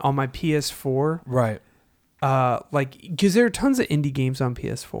game on my PS4, right? Because there are tons of indie games on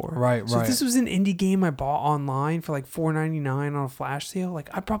PS4, right? So if this was an indie game I bought online for like $4.99 on a flash sale,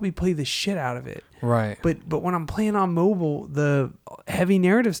 like I'd probably play the shit out of it, right? But when I'm playing on mobile, the heavy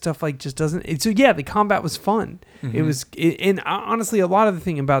narrative stuff like just doesn't. So yeah, the combat was fun. Mm-hmm. And honestly, a lot of the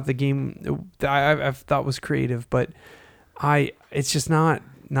thing about the game that I thought was creative, but it's just not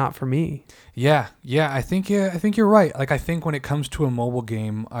for me. Yeah, I think you're right. Like I think when it comes to a mobile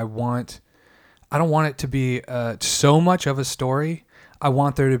game, I don't want it to be so much of a story. I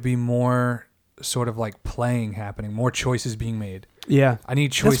want there to be more sort of like playing happening, more choices being made. Yeah. I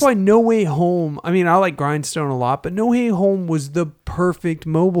need choice. That's why No Way Home, I mean, I like Grindstone a lot, but No Way Home was the perfect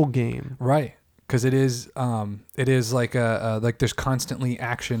mobile game. Right. Because it is like like there's constantly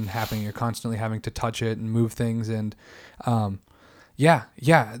action happening. You're constantly having to touch it and move things. And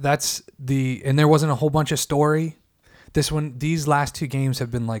that's and there wasn't a whole bunch of story. These last two games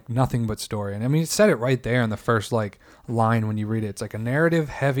have been like nothing but story. And I mean, it said it right there in the first like line when you read it. It's like a narrative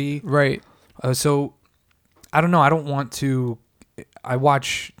heavy. Right. So I don't know. I don't want to, I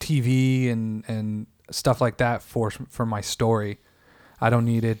watch TV and stuff like that for my story. I don't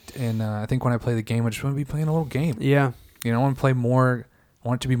need it. And I think when I play the game, I just want to be playing a little game. Yeah. I want to play more. I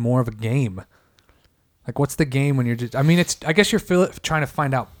want it to be more of a game. Like what's the game when you're just, I mean, I guess you're trying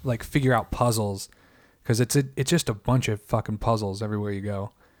to figure out puzzles. Because it's just a bunch of fucking puzzles everywhere you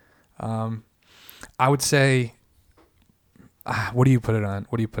go. I would say, what do you put it on?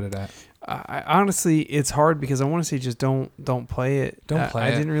 What do you put it at? I honestly, it's hard because I want to say just don't play it. Don't play it.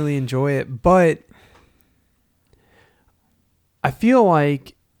 I didn't really enjoy it, but I feel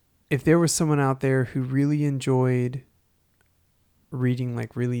like if there was someone out there who really enjoyed reading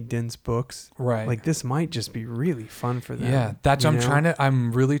like really dense books, right? Like this might just be really fun for them. Yeah, that's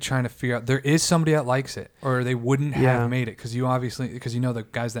I'm really trying to figure out. There is somebody that likes it, or they wouldn't have made it because the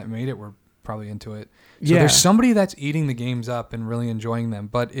guys that made it were probably into it. So there's somebody that's eating the games up and really enjoying them,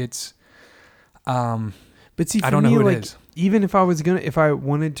 but it's but see, for I don't me, know who like, it is. Even if I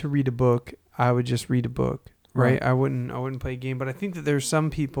wanted to read a book, I would just read a book, right? I wouldn't play a game. But I think that there's some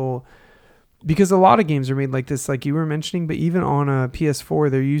people, because a lot of games are made like this, like you were mentioning, but even on a PS4,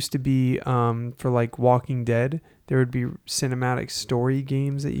 there used to be, for like Walking Dead, there would be cinematic story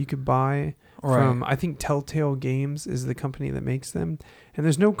games that you could buy from, I think Telltale Games is the company that makes them. And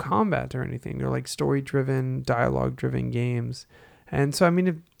there's no combat or anything. They're like story-driven, dialogue-driven games. And so, I mean,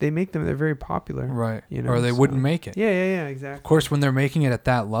 if they make them, they're very popular. Right. Or they wouldn't make it. Yeah, exactly. Of course, when they're making it at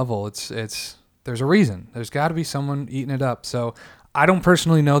that level, it's there's a reason. There's got to be someone eating it up. So I don't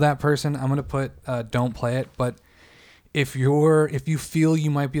personally know that person. I'm gonna put don't play it. But if you feel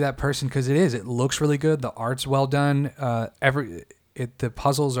you might be that person, because it looks really good. The art's well done. The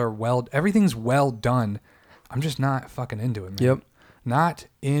puzzles are everything's well done. I'm just not fucking into it, man. Yep. Not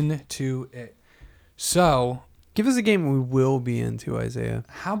into it. So give us a game we will be into, Isaiah.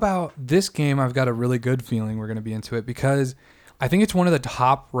 How about this game? I've got a really good feeling we're gonna be into it because I think it's one of the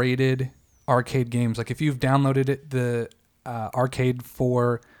top rated arcade games. Like if you've downloaded it, the arcade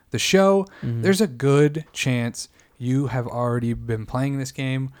for the show, there's a good chance you have already been playing this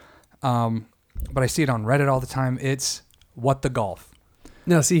game. But I see it on Reddit all the time. It's What the Golf.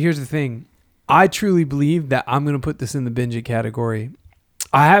 Now, see, here's the thing. I truly believe that I'm going to put this in the binge it category.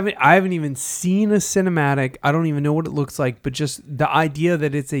 I haven't even seen a cinematic. I don't even know what it looks like, but just the idea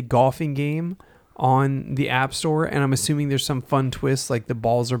that it's a golfing game on the App Store, and I'm assuming there's some fun twist like the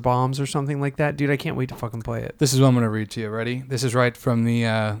balls are bombs or something like that. Dude, I can't wait to fucking play it. This is what I'm going to read to you. Ready? This is right from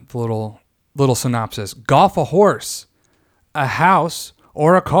the little synopsis. Golf a horse, a house,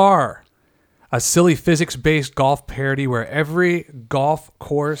 or a car. A silly physics-based golf parody where every golf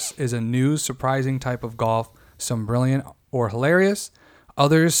course is a new, surprising type of golf, some brilliant or hilarious,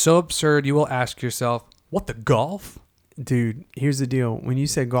 others so absurd you will ask yourself, what the golf? Dude, here's the deal. When you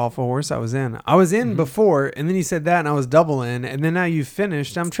said golf a horse, I was in. I was in before, and then you said that, and I was double in, and then now you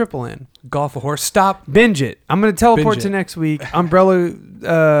finished, I'm triple in. Golf a horse. Stop. Binge it. I'm going to teleport Binge to it. next week. Umbrella,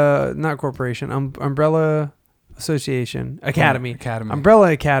 not corporation, Umbrella Association, Academy. Academy.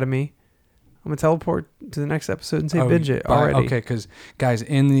 Umbrella Academy. I'm going to teleport to the next episode and say binge it already. Okay, because, guys,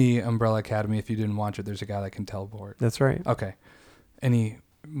 in the Umbrella Academy, if you didn't watch it, there's a guy that can teleport. That's right. Okay. And he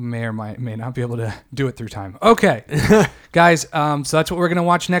may or may not be able to do it through time. Okay. Guys, so that's what we're going to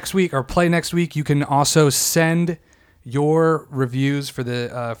watch next week or play next week. You can also send your reviews for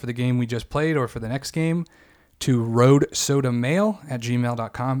the game we just played or for the next game to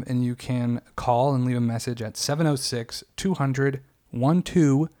roadsodamail@gmail.com, and you can call and leave a message at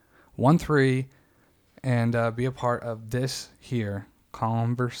 706-200-1213 and be a part of this here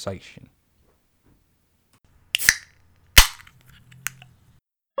conversation.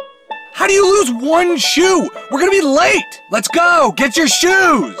 How do you lose one shoe? We're gonna be late! Let's go! Get your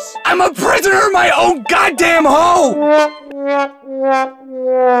shoes! I'm a prisoner in my own goddamn home!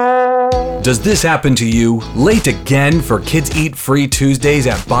 Does this happen to you? Late again for Kids Eat Free Tuesdays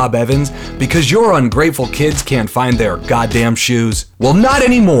at Bob Evans because your ungrateful kids can't find their goddamn shoes? Well, not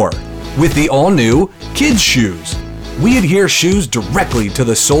anymore! With the all-new Kids Shoes. We adhere shoes directly to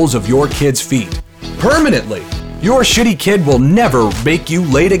the soles of your kids' feet. Permanently! Your shitty kid will never make you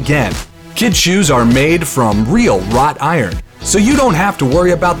late again. Kids' shoes are made from real wrought iron, so you don't have to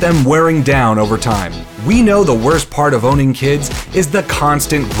worry about them wearing down over time. We know the worst part of owning kids is the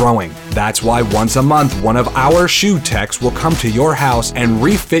constant growing. That's why once a month, one of our shoe techs will come to your house and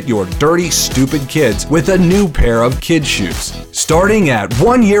refit your dirty, stupid kids with a new pair of kids' shoes. Starting at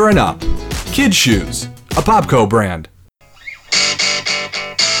 1 year and up. Kids' Shoes, a Popco brand.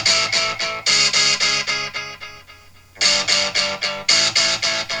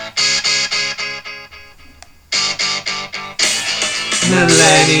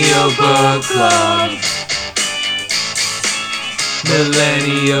 Millennial Book Club.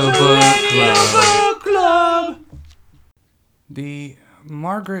 Millennial Book Club. The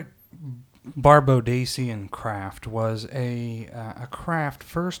Margaret Barbodasian craft was a craft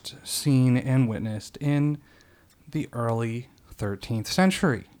first seen and witnessed in the early 13th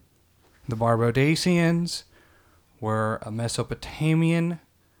century. The Barbodasians were a Mesopotamian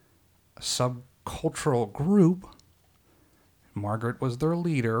subcultural group. Margaret was their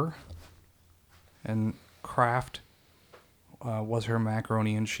leader, and craft was her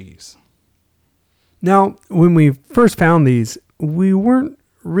macaroni and cheese. Now, when we first found these, we weren't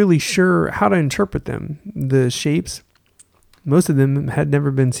really sure how to interpret them. The shapes, most of them had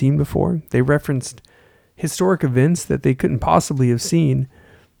never been seen before. They referenced historic events that they couldn't possibly have seen.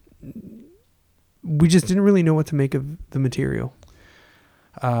 We just didn't really know what to make of the material.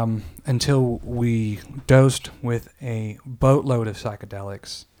 Until we dosed with a boatload of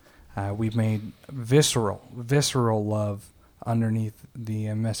psychedelics. We made visceral love underneath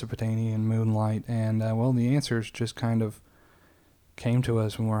the Mesopotamian moonlight, and the answers just kind of came to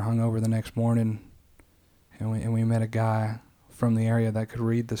us when we were hungover the next morning, and we met a guy from the area that could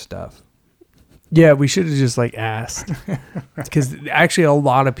read the stuff. Yeah, we should have just asked, because actually a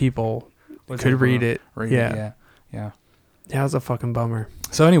lot of people could read it. Yeah. That was a fucking bummer.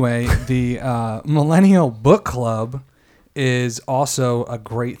 So anyway, the Millennial Book Club is also a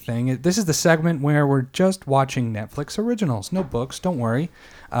great thing. This is the segment where we're just watching Netflix originals. No books, don't worry.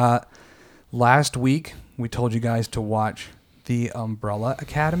 Last week, we told you guys to watch The Umbrella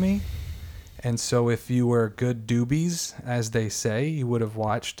Academy. And so if you were good doobies, as they say, you would have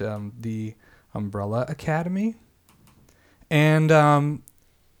watched The Umbrella Academy. And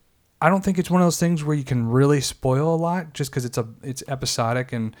I don't think it's one of those things where you can really spoil a lot just because it's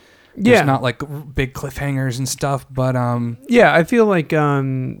episodic and there's not big cliffhangers and stuff. But yeah, I feel like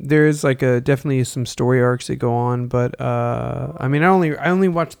there is definitely some story arcs that go on. But I only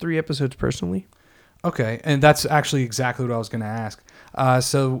watched 3 episodes personally. Okay, and that's actually exactly what I was going to ask.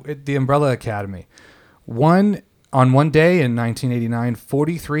 So the Umbrella Academy, on one day in 1989,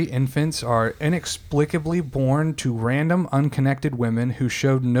 43 infants are inexplicably born to random, unconnected women who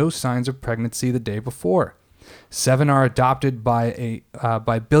showed no signs of pregnancy the day before. 7 are adopted by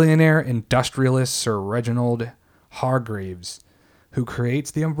by billionaire industrialist Sir Reginald Hargreaves, who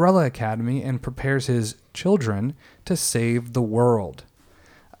creates the Umbrella Academy and prepares his children to save the world.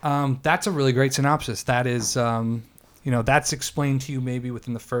 That's a really great synopsis. That is, that's explained to you maybe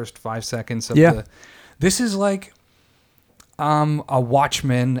within the first 5 seconds of Yeah. This is like a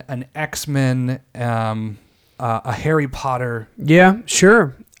Watchmen, an X-Men, a Harry Potter. Yeah,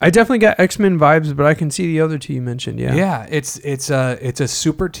 sure. I definitely got X-Men vibes, but I can see the other two you mentioned. Yeah. Yeah, it's a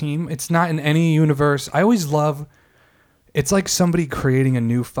super team. It's not in any universe. I always love. It's like somebody creating a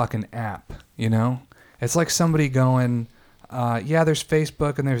new fucking app. You know, it's like somebody going, there's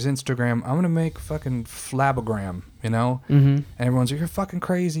Facebook and there's Instagram. I'm gonna make fucking Flabogram. You know, and everyone's like, you're fucking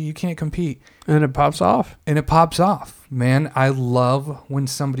crazy. You can't compete. And it pops off. And it pops off, man. I love when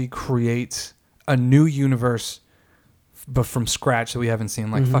somebody creates a new universe, but from scratch that we haven't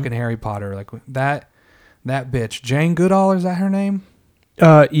seen, like fucking Harry Potter, like that bitch Jane Goodall, is that her name?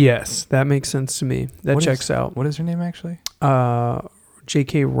 Yes, that makes sense to me. That checks out. What is her name actually?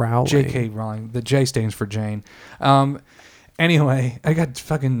 J.K. Rowling. J.K. Rowling. The J stands for Jane. Anyway, I got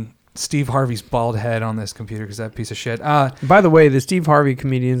fucking Steve Harvey's bald head on this computer because that piece of shit. By the way, the Steve Harvey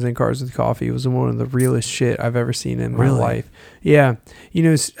Comedians in Cars with Coffee was one of the realest shit I've ever seen in my life. Yeah. You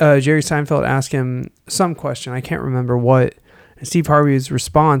know, Jerry Seinfeld asked him some question. I can't remember what. And Steve Harvey's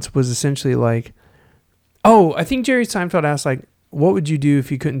response was essentially like, I think Jerry Seinfeld asked, like, what would you do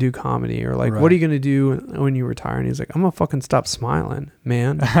if you couldn't do comedy? Or like, what are you going to do when you retire? And he's like, I'm going to fucking stop smiling,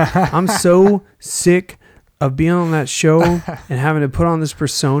 man. I'm so sick of being on that show and having to put on this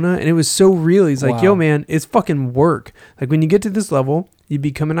persona. And it was so real. He's like, yo, man, it's fucking work. Like when you get to this level, you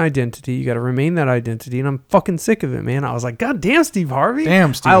become an identity. You got to remain that identity. And I'm fucking sick of it, man. I was like, God damn, Steve Harvey.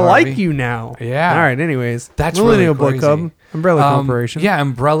 Damn, Steve I Harvey. like you now. Yeah. All right. Anyways, That's Millennial really Book crazy. Club, Umbrella Corporation. Yeah,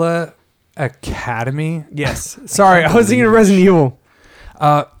 Umbrella Academy. Yes. Sorry. I was thinking of Resident Evil.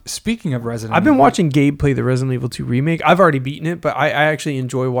 Speaking of Resident I've been Evil, watching Gabe play the Resident Evil 2 remake. I've already beaten it, but I actually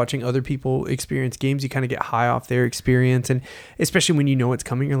enjoy watching other people experience games. You kind of get high off their experience, and especially when you know what's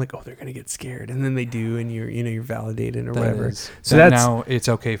coming, you're like, oh, they're gonna get scared, and then they do, and you're validated or whatever. So that's now it's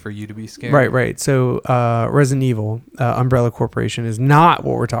okay for you to be scared. right. So Resident Evil Umbrella Corporation is not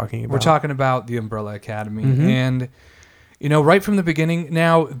what we're talking about. We're talking about the Umbrella Academy, and right from the beginning.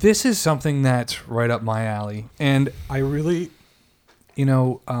 Now this is something that's right up my alley, and I really.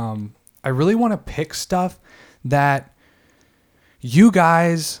 I really want to pick stuff that you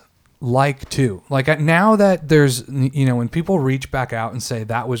guys like too. Like now that there's, when people reach back out and say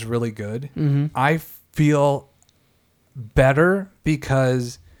that was really good, I feel better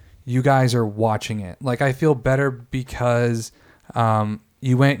because you guys are watching it. Like I feel better because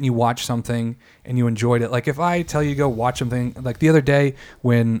you went and you watched something and you enjoyed it. Like if I tell you to go watch something, like the other day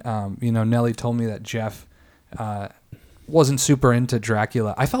when, Nelly told me that Jeff, wasn't super into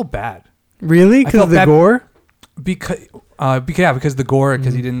Dracula. I felt bad. Really? Because of the gore? Because the gore.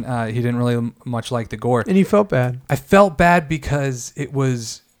 Because he didn't really much like the gore. And you felt bad. I felt bad because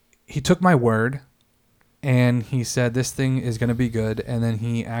he took my word, and he said this thing is going to be good, and then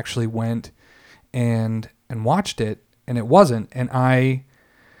he actually went and watched it, and it wasn't. And I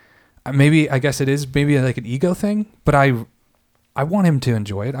guess it is maybe like an ego thing, but I want him to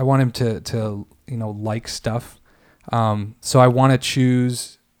enjoy it. I want him to like stuff. So I want to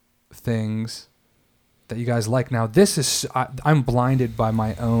choose things that you guys like. Now this is, I'm blinded by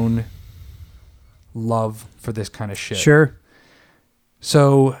my own love for this kind of shit. Sure.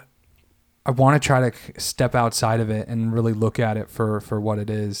 So I want to try to step outside of it and really look at it for what it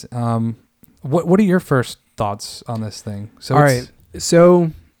is. What are your first thoughts on this thing? So all right.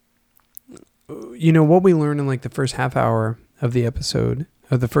 So, what we learned in like the first half hour of the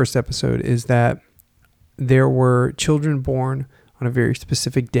first episode is that there were children born on a very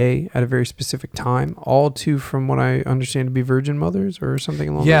specific day at a very specific time, all to, from what I understand, to be virgin mothers or something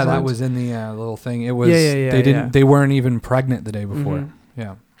along those lines. Yeah, that was in the little thing. It was. Yeah. They weren't even pregnant the day before.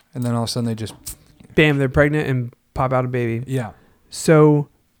 Yeah, and then all of a sudden they just, bam, they're pregnant and pop out a baby. Yeah. So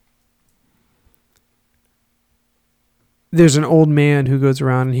there's an old man who goes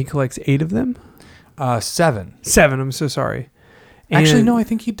around and he collects 8 of them. 7. 7. I'm so sorry. Actually, no, I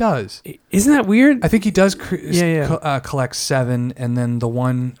think he does. Isn't that weird? I think he does collect 7, and then the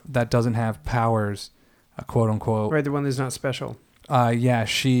one that doesn't have powers, quote unquote. Right, the one that's not special. I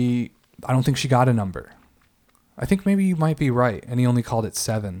don't think she got a number. I think maybe you might be right, and he only called it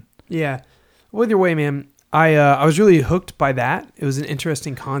 7. Yeah. Well, either way, man, I was really hooked by that. It was an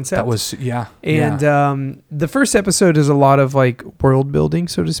interesting concept. That was, yeah. And the first episode is a lot of like world building,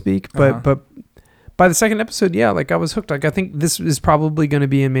 so to speak, but by the second episode, yeah, like I was hooked. Like I think this is probably going to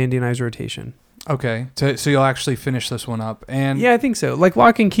be in Mandy and I's rotation. Okay, so you'll actually finish this one up, and Yeah, I think so. Like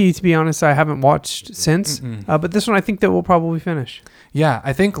Lock and Key, to be honest, I haven't watched since. But this one, I think that we'll probably finish. yeah,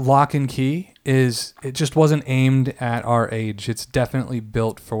 I think Lock and Key it just wasn't aimed at our age. It's definitely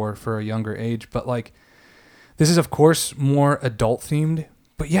built for a younger age, but like this is of course more adult themed.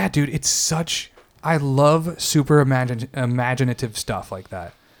 But yeah, dude, I love super imaginative stuff like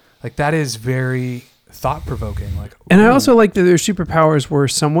that. Like that is very thought provoking. Like, And I ooh. also like that their superpowers were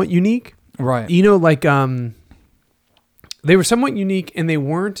somewhat unique. right. You know, like they were somewhat unique, and they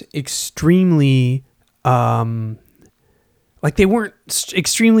weren't extremely like they weren't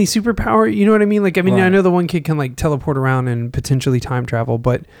extremely superpower. You know what I mean? Like, I mean, I Right. know the one kid can like teleport around and potentially time travel,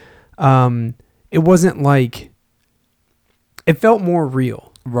 but it wasn't like it felt more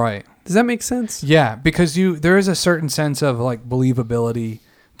real. Right. Does that make sense? Yeah, because there is a certain sense of like believability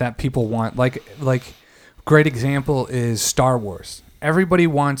that people want. Like great example is Star Wars. Everybody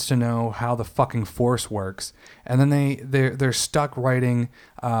wants to know how the fucking Force works, and then they're stuck writing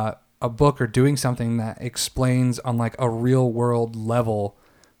a book or doing something that explains on like a real world level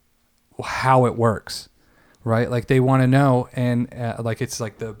how it works, right? Like they want to know, and like it's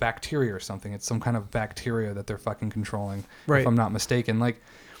like the bacteria or something. It's some kind of bacteria that they're fucking controlling, Right. if I'm not mistaken. Like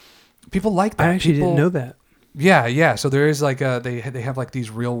people like that. I actually People- didn't know that. Yeah. So there is like they have like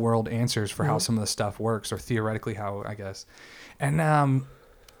these real world answers for how some of the stuff works, or theoretically how, I guess. And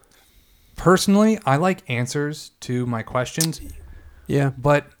personally, I like answers to my questions, Yeah.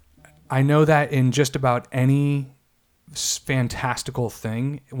 but I know that in just about any fantastical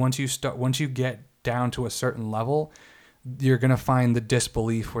thing, once you get down to a certain level, you're gonna find the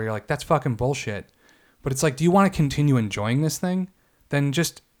disbelief where you're like, that's fucking bullshit. But it's like, do you want to continue enjoying this thing? Then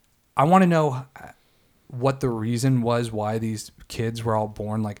I want to know what the reason was why these kids were all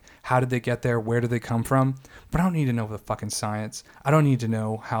born. Like, how did they get there? Where did they come from? But I don't need to know the fucking science. I don't need to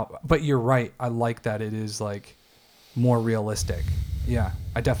know how. But you're right. I like that it is like more realistic. Yeah,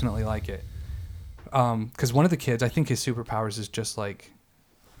 I definitely like it. Because one of the kids, I think his superpowers is just like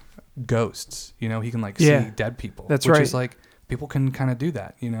ghosts. You know, he can like Yeah. see dead people. That's which right. is like, people can kind of do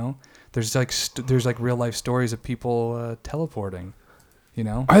that. You know, there's like there's like real life stories of people teleporting. You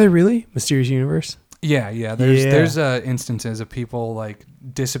know. Are they really? Mysterious Universe? Yeah. There's instances of people like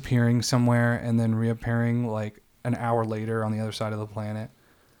disappearing somewhere and then reappearing like an hour later on the other side of the planet.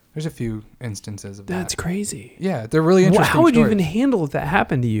 There's a few instances of that. That's crazy. Yeah, they're really interesting. How would you stories. even handle if that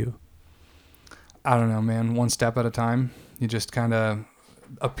happened to you? I don't know, man. One step at a time. You just kind of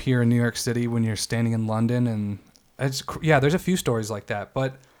appear in New York City when you're standing in London, and there's a few stories like that.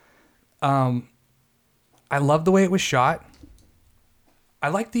 But I love the way it was shot. I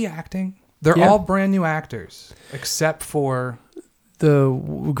like the acting. They're Yeah. all brand new actors, except for The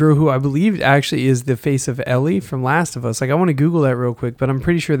girl who I believe actually is the face of Ellie from Last of Us. Like, I want to Google that real quick, but I'm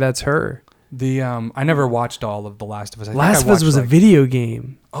pretty sure that's her. the. I never watched all of The Last of Us. I think Last I of Us watched, was a like- video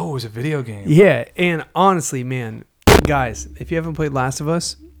game. Oh, it was a video game. Yeah, and honestly, man, guys, if you haven't played Last of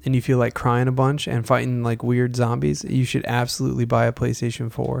Us and you feel like crying a bunch and fighting like weird zombies, you should absolutely buy a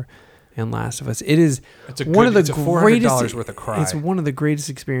PlayStation 4 and Last of Us. It is It's one of the it's a $400 greatest worth of cry. It's one of the greatest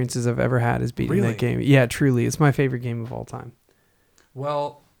experiences I've ever had is beating Really? that game. Yeah, truly, it's my favorite game of all time.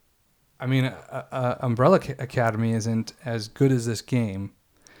 Well, I mean, Umbrella Academy isn't as good as this game,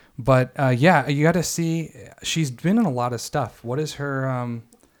 but yeah, you got to see. She's been in a lot of stuff. What is her? I'm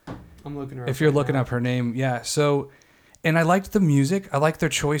looking her. If you're looking up her name, yeah. So, and I liked the music. I liked their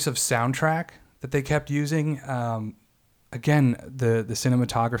choice of soundtrack that they kept using. Again, the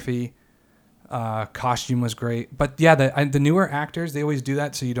cinematography, costume was great. But yeah, the newer actors, they always do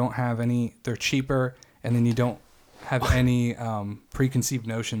that, so you don't have any. They're cheaper, and then you don't have any preconceived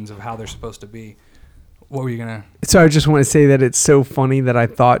notions of how they're supposed to be. What were you gonna? So I just want to say that it's so funny that I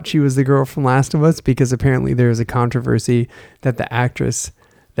thought she was the girl from Last of Us, because apparently there is a controversy that the actress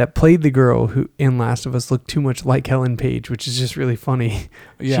that played the girl who in Last of Us looked too much like Ellen Page, which is just really funny.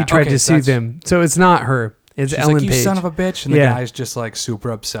 Yeah, she tried okay, to so sue that's- them. So it's not her. It's She's Ellen like, you Page. son of a bitch, and the Yeah. guy's just like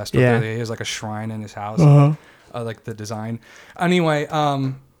super obsessed with Yeah. her. He has like a shrine in his house, Uh-huh. like the design. Anyway,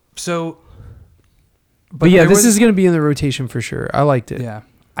 so. But yeah, there this was- is going to be in the rotation for sure. I liked it. Yeah,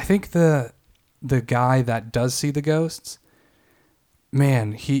 I think the guy that does see the ghosts,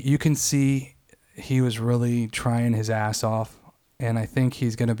 man, you can see he was really trying his ass off, and I think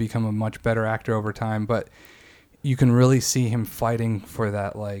he's going to become a much better actor over time. But you can really see him fighting for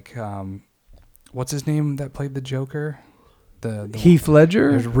that, like, what's his name that played the Joker? The Heath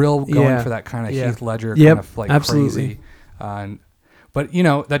Ledger? There's real going Yeah. for that kind of Yeah. Heath Ledger Yep, kind of like absolutely. crazy. But you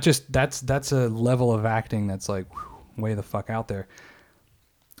know, that's a level of acting that's like way the fuck out there.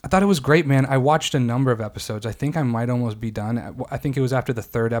 I thought it was great, man. I watched a number of episodes. I think I might almost be done. I think it was after the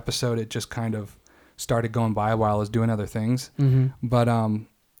third episode, it just kind of started going by while I was doing other things. But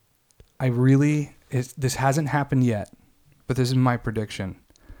I really, this hasn't happened yet, but this is my prediction.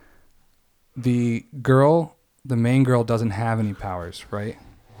 The main girl doesn't have any powers, right?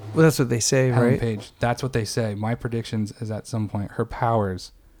 Well, that's what they say, Helen right? Page. That's what they say. My predictions is at some point her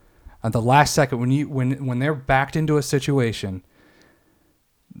powers, at the last second, when they're backed into a situation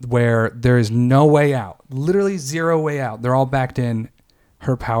where there is no way out, literally zero way out, they're all backed in.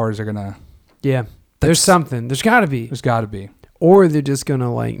 Her powers are gonna. Yeah. There's something. There's got to be. There's got to be. Or they're just going to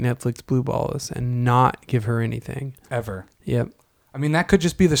like Netflix blue ball us and not give her anything. Ever. Yep. I mean, that could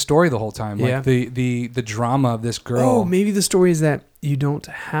just be the story the whole time. Yeah. Like the drama of this girl. Oh, maybe the story is that you don't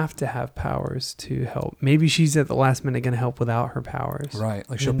have to have powers to help. Maybe she's at the last minute going to help without her powers. Right.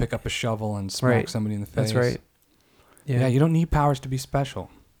 Like she'll pick up a shovel and smack Right. somebody in the face. That's right. Yeah. You don't need powers to be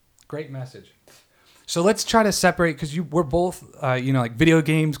special. Great message. So let's try to separate, because we're both, like video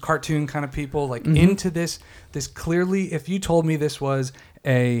games, cartoon kind of people, like into this clearly. If you told me this was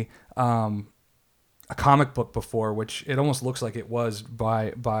a comic book before, which it almost looks like it was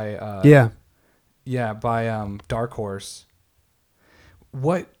by Dark Horse.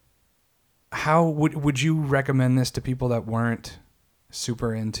 How would you recommend this to people that weren't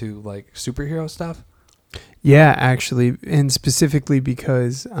super into like superhero stuff? Yeah, actually, and specifically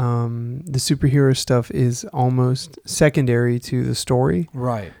because the superhero stuff is almost secondary to the story.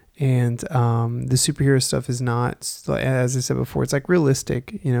 Right. And the superhero stuff is not, as I said before, it's like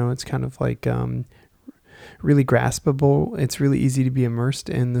realistic. It's kind of like really graspable. It's really easy to be immersed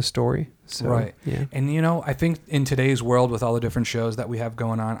in the story. So, right. Yeah. And, I think in today's world with all the different shows that we have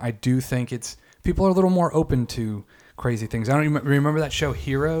going on, I do think people are a little more open to crazy things. I don't remember that show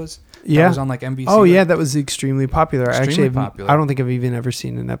Heroes. Yeah. That was on like NBC. Oh, yeah, that was extremely popular. Extremely popular. I don't think I've even ever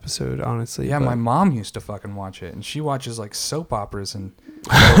seen an episode, honestly. Yeah, but my mom used to fucking watch it, and she watches like soap operas and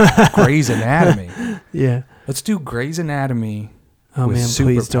Grey's Anatomy. Yeah. Let's do Grey's Anatomy. Oh with man,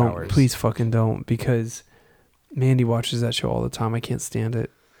 please don't. superpowers. Please fucking don't, because Mandy watches that show all the time. I can't stand it.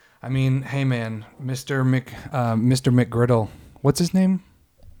 I mean, hey man, Mr. McGriddle. What's his name?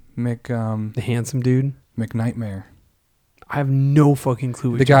 The handsome dude. McNightmare. I have no fucking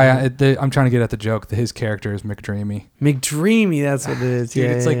clue. What The guy, I'm trying to get at the joke. His character is McDreamy. McDreamy, that's what it is. Dude,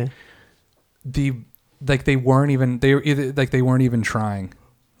 yeah, it's yeah, like they weren't even trying.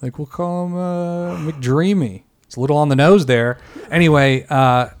 Like we'll call him McDreamy. It's a little on the nose there. Anyway,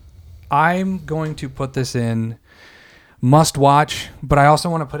 I'm going to put this in must watch, but I also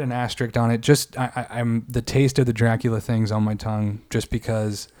want to put an asterisk on it. Just I'm the taste of the Dracula things on my tongue, just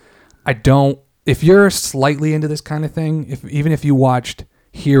because I don't. If you're slightly into this kind of thing, even if you watched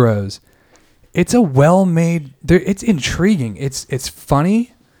Heroes, it's a well-made. It's intriguing. It's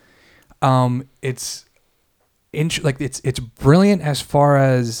funny. It's brilliant as far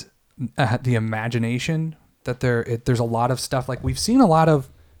as the imagination that there's a lot of stuff. Like we've seen a lot of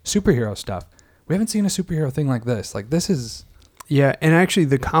superhero stuff. We haven't seen a superhero thing like this. Like this is. Yeah, and actually,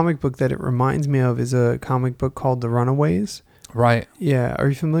 the comic book that it reminds me of is a comic book called The Runaways. Right. Yeah. Are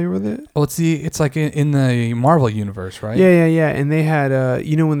you familiar with it? Well, it's like in the Marvel universe, right? Yeah. And they had,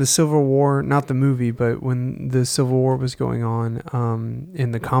 when the Civil War, not the movie, but when the Civil War was going on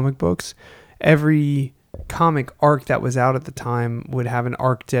in the comic books, every comic arc that was out at the time would have an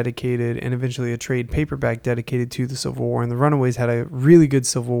arc dedicated and eventually a trade paperback dedicated to the Civil War. And the Runaways had a really good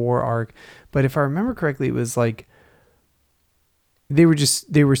Civil War arc. But if I remember correctly, it was like they were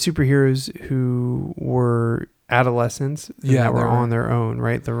superheroes who were adolescents that were on their own,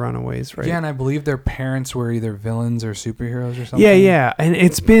 right? The Runaways, right? Yeah, and I believe their parents were either villains or superheroes or something. Yeah. And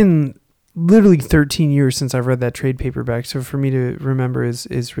it's been literally 13 years since I've read that trade paperback, so for me to remember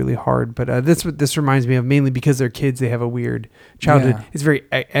is really hard. But that's what this reminds me of, mainly because they're kids. They have a weird childhood. Yeah. It's very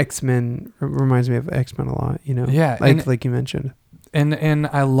X-Men. Reminds me of X-Men a lot, Yeah, like you mentioned. And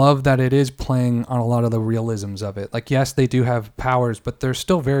I love that it is playing on a lot of the realisms of it. Like, yes, they do have powers, but they're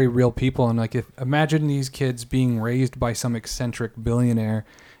still very real people. And like, imagine these kids being raised by some eccentric billionaire,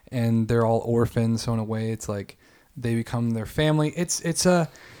 and they're all orphans. So in a way, it's like they become their family.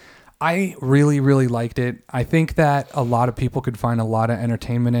 I really, really liked it. I think that a lot of people could find a lot of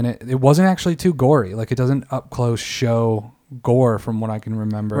entertainment in it. It wasn't actually too gory. Like, it doesn't up close show gore from what I can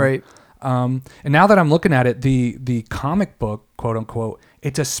remember. Right. And now that I'm looking at it, the comic book, quote unquote,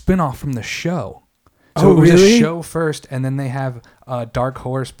 it's a spinoff from the show. So it was really? a show first, and then they have Dark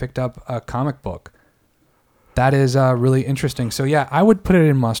Horse picked up a comic book. That is really interesting. So yeah, I would put it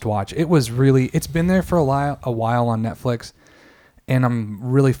in must watch. It's been there for a while on Netflix, and I'm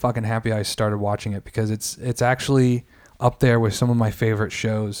really fucking happy I started watching it because it's actually up there with some of my favorite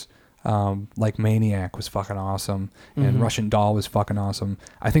shows. Like Maniac was fucking awesome, and Russian Doll was fucking awesome.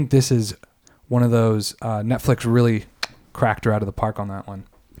 I think this is one of those Netflix really cracked her out of the park on that one.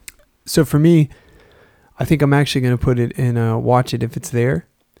 So for me, I think I'm actually going to put it in watch it if it's there.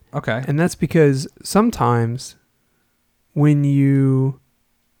 Okay. And that's because sometimes whenever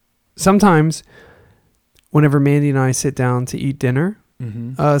Mandy and I sit down to eat dinner,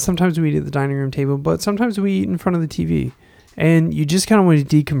 sometimes we eat at the dining room table, but sometimes we eat in front of the TV. And you just kind of want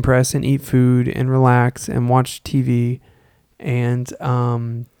to decompress and eat food and relax and watch TV. And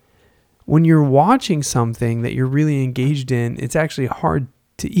when you're watching something that you're really engaged in, it's actually hard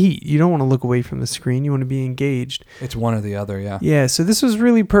to eat. You don't want to look away from the screen. You want to be engaged. It's one or the other, yeah. Yeah, so this was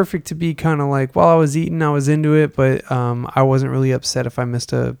really perfect to be kind of like, while I was eating, I was into it, but I wasn't really upset if I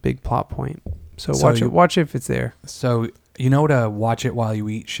missed a big plot point. So watch it if it's there. So you know what a watch it while you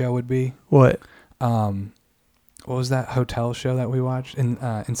eat show would be? What? What was that hotel show that we watched?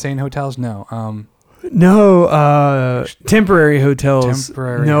 Insane Hotels? No. Temporary Hotels.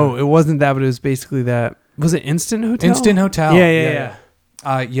 Temporary. No, it wasn't that, but it was basically that. Was it Instant Hotel? Instant Hotel. Yeah.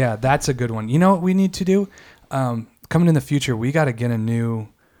 Yeah, that's a good one. You know what we need to do? Coming in the future, we got to get a new...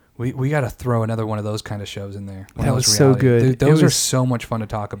 We got to throw another one of those kind of shows in there. That was so good. Those are so much fun to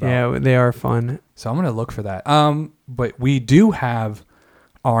talk about. Yeah, they are fun. So I'm going to look for that. But we do have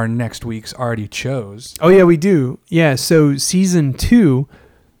our next week's already chose. Oh, yeah, we do. Yeah, so season 2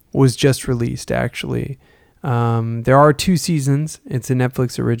 was just released, actually. There are 2 seasons. It's a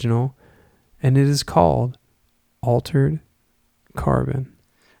Netflix original, and it is called Altered Carbon.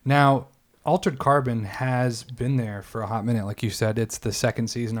 Now, Altered Carbon has been there for a hot minute. Like you said, it's the second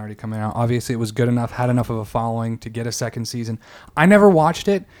season already coming out. Obviously, it was good enough, had enough of a following to get a second season. I never watched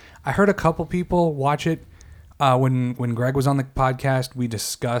it. I heard a couple people watch it. When Greg was on the podcast, we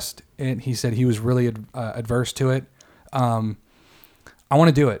discussed it. He said he was really adverse to it. I want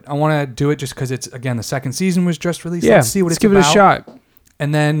to do it. I want to do it just because it's, again, the second season was just released. Yeah, let's see what let's it's give about. it a shot.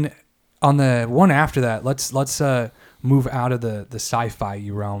 And then on the one after that, let's move out of the sci-fi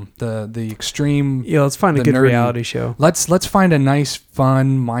realm, the extreme. Yeah, let's find a good nerdy reality show. Let's find a nice,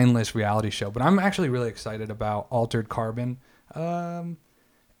 fun, mindless reality show. But I'm actually really excited about Altered Carbon.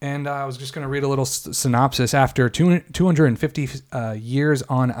 And I was just going to read a little synopsis. After 250 years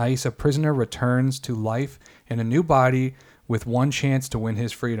on ice, a prisoner returns to life in a new body with one chance to win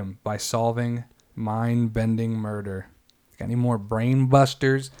his freedom by solving mind-bending murder. Got any more brain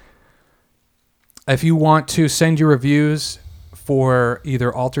busters? If you want to send your reviews for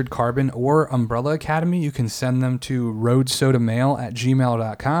either Altered Carbon or Umbrella Academy, you can send them to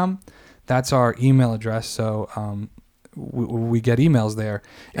roadsodamail@gmail.com. That's our email address, so we get emails there.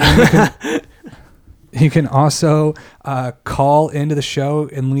 And you can also call into the show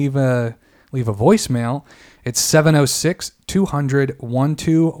and leave a voicemail. It's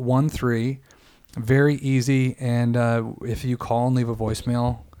 706-200-1213. Very easy, and if you call and leave a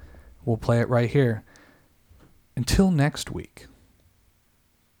voicemail, we'll play it right here. Until next week.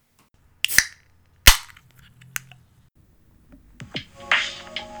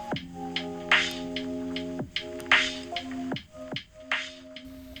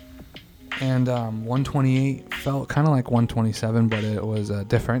 And 128 felt kind of like 127, but it was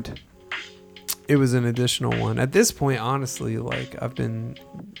different. It was an additional one. At this point, honestly, like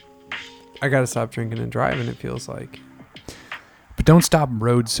I gotta stop drinking and driving, it feels like. But don't stop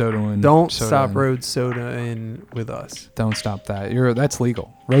road sodaing. Don't stop road soda in with us. Don't stop that. That's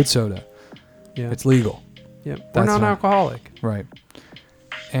legal. Road soda. Yeah. It's legal. Yep. We're That's non-alcoholic. Right.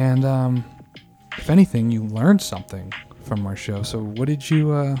 And if anything, you learned something from our show. So what did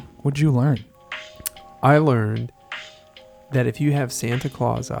you learn? I learned that if you have Santa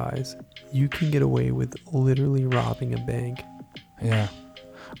Claus eyes, you can get away with literally robbing a bank. Yeah.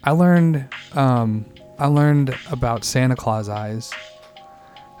 I learned about Santa Claus eyes.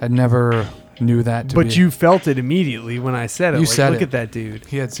 I never knew that. But you felt it immediately when I said it. You like, said look it. at that dude.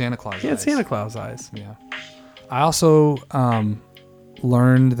 He had Santa Claus eyes. He had Santa Claus eyes. Yeah. I also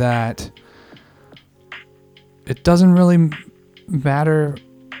learned that it doesn't really matter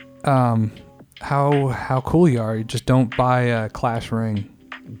how cool you are. You just don't buy a Clash ring.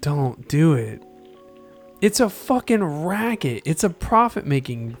 Don't do it. It's a fucking racket. It's a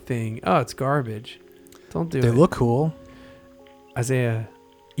profit-making thing. Oh, it's garbage. Don't do it. They look cool. Isaiah,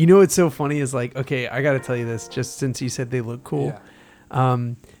 you know what's so funny is like, okay, I got to tell you this just since you said they look cool. Yeah.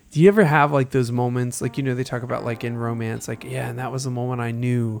 Do you ever have like those moments, like, you know, they talk about like in romance, like, yeah, and that was the moment I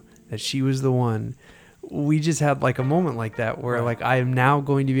knew that she was the one. We just had like a moment like that where like I am now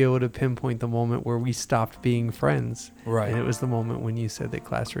going to be able to pinpoint the moment where we stopped being friends. Right. And it was the moment when you said that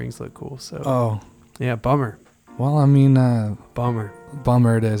class rings look cool. So Oh. yeah, bummer. Well, I mean,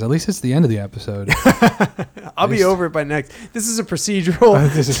 Bummer it is. At least it's the end of the episode. I'll be over it by next. This is a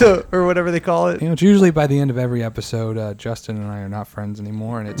procedural, or whatever they call it. You know, it's usually by the end of every episode, Justin and I are not friends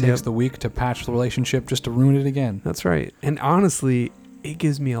anymore, and it takes Yep. the week to patch the relationship just to ruin it again. That's right. And honestly, it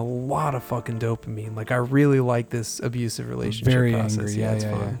gives me a lot of fucking dopamine. Like, I really like this abusive relationship Very process. angry. Yeah, Yeah, it's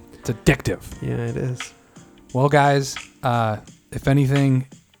yeah, fun. yeah. It's addictive. Yeah, it is. Well, guys, if anything,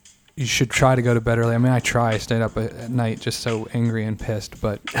 you should try to go to bed early. I mean, I try. I stayed up at night just so angry and pissed,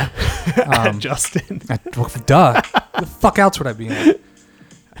 but... Justin. Duh. The fuck else would I be in?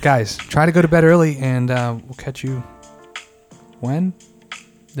 Guys, try to go to bed early, and we'll catch you... When?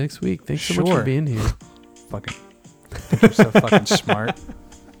 Next week. Thanks so much Sure. for being here. Fucking... You're so fucking smart.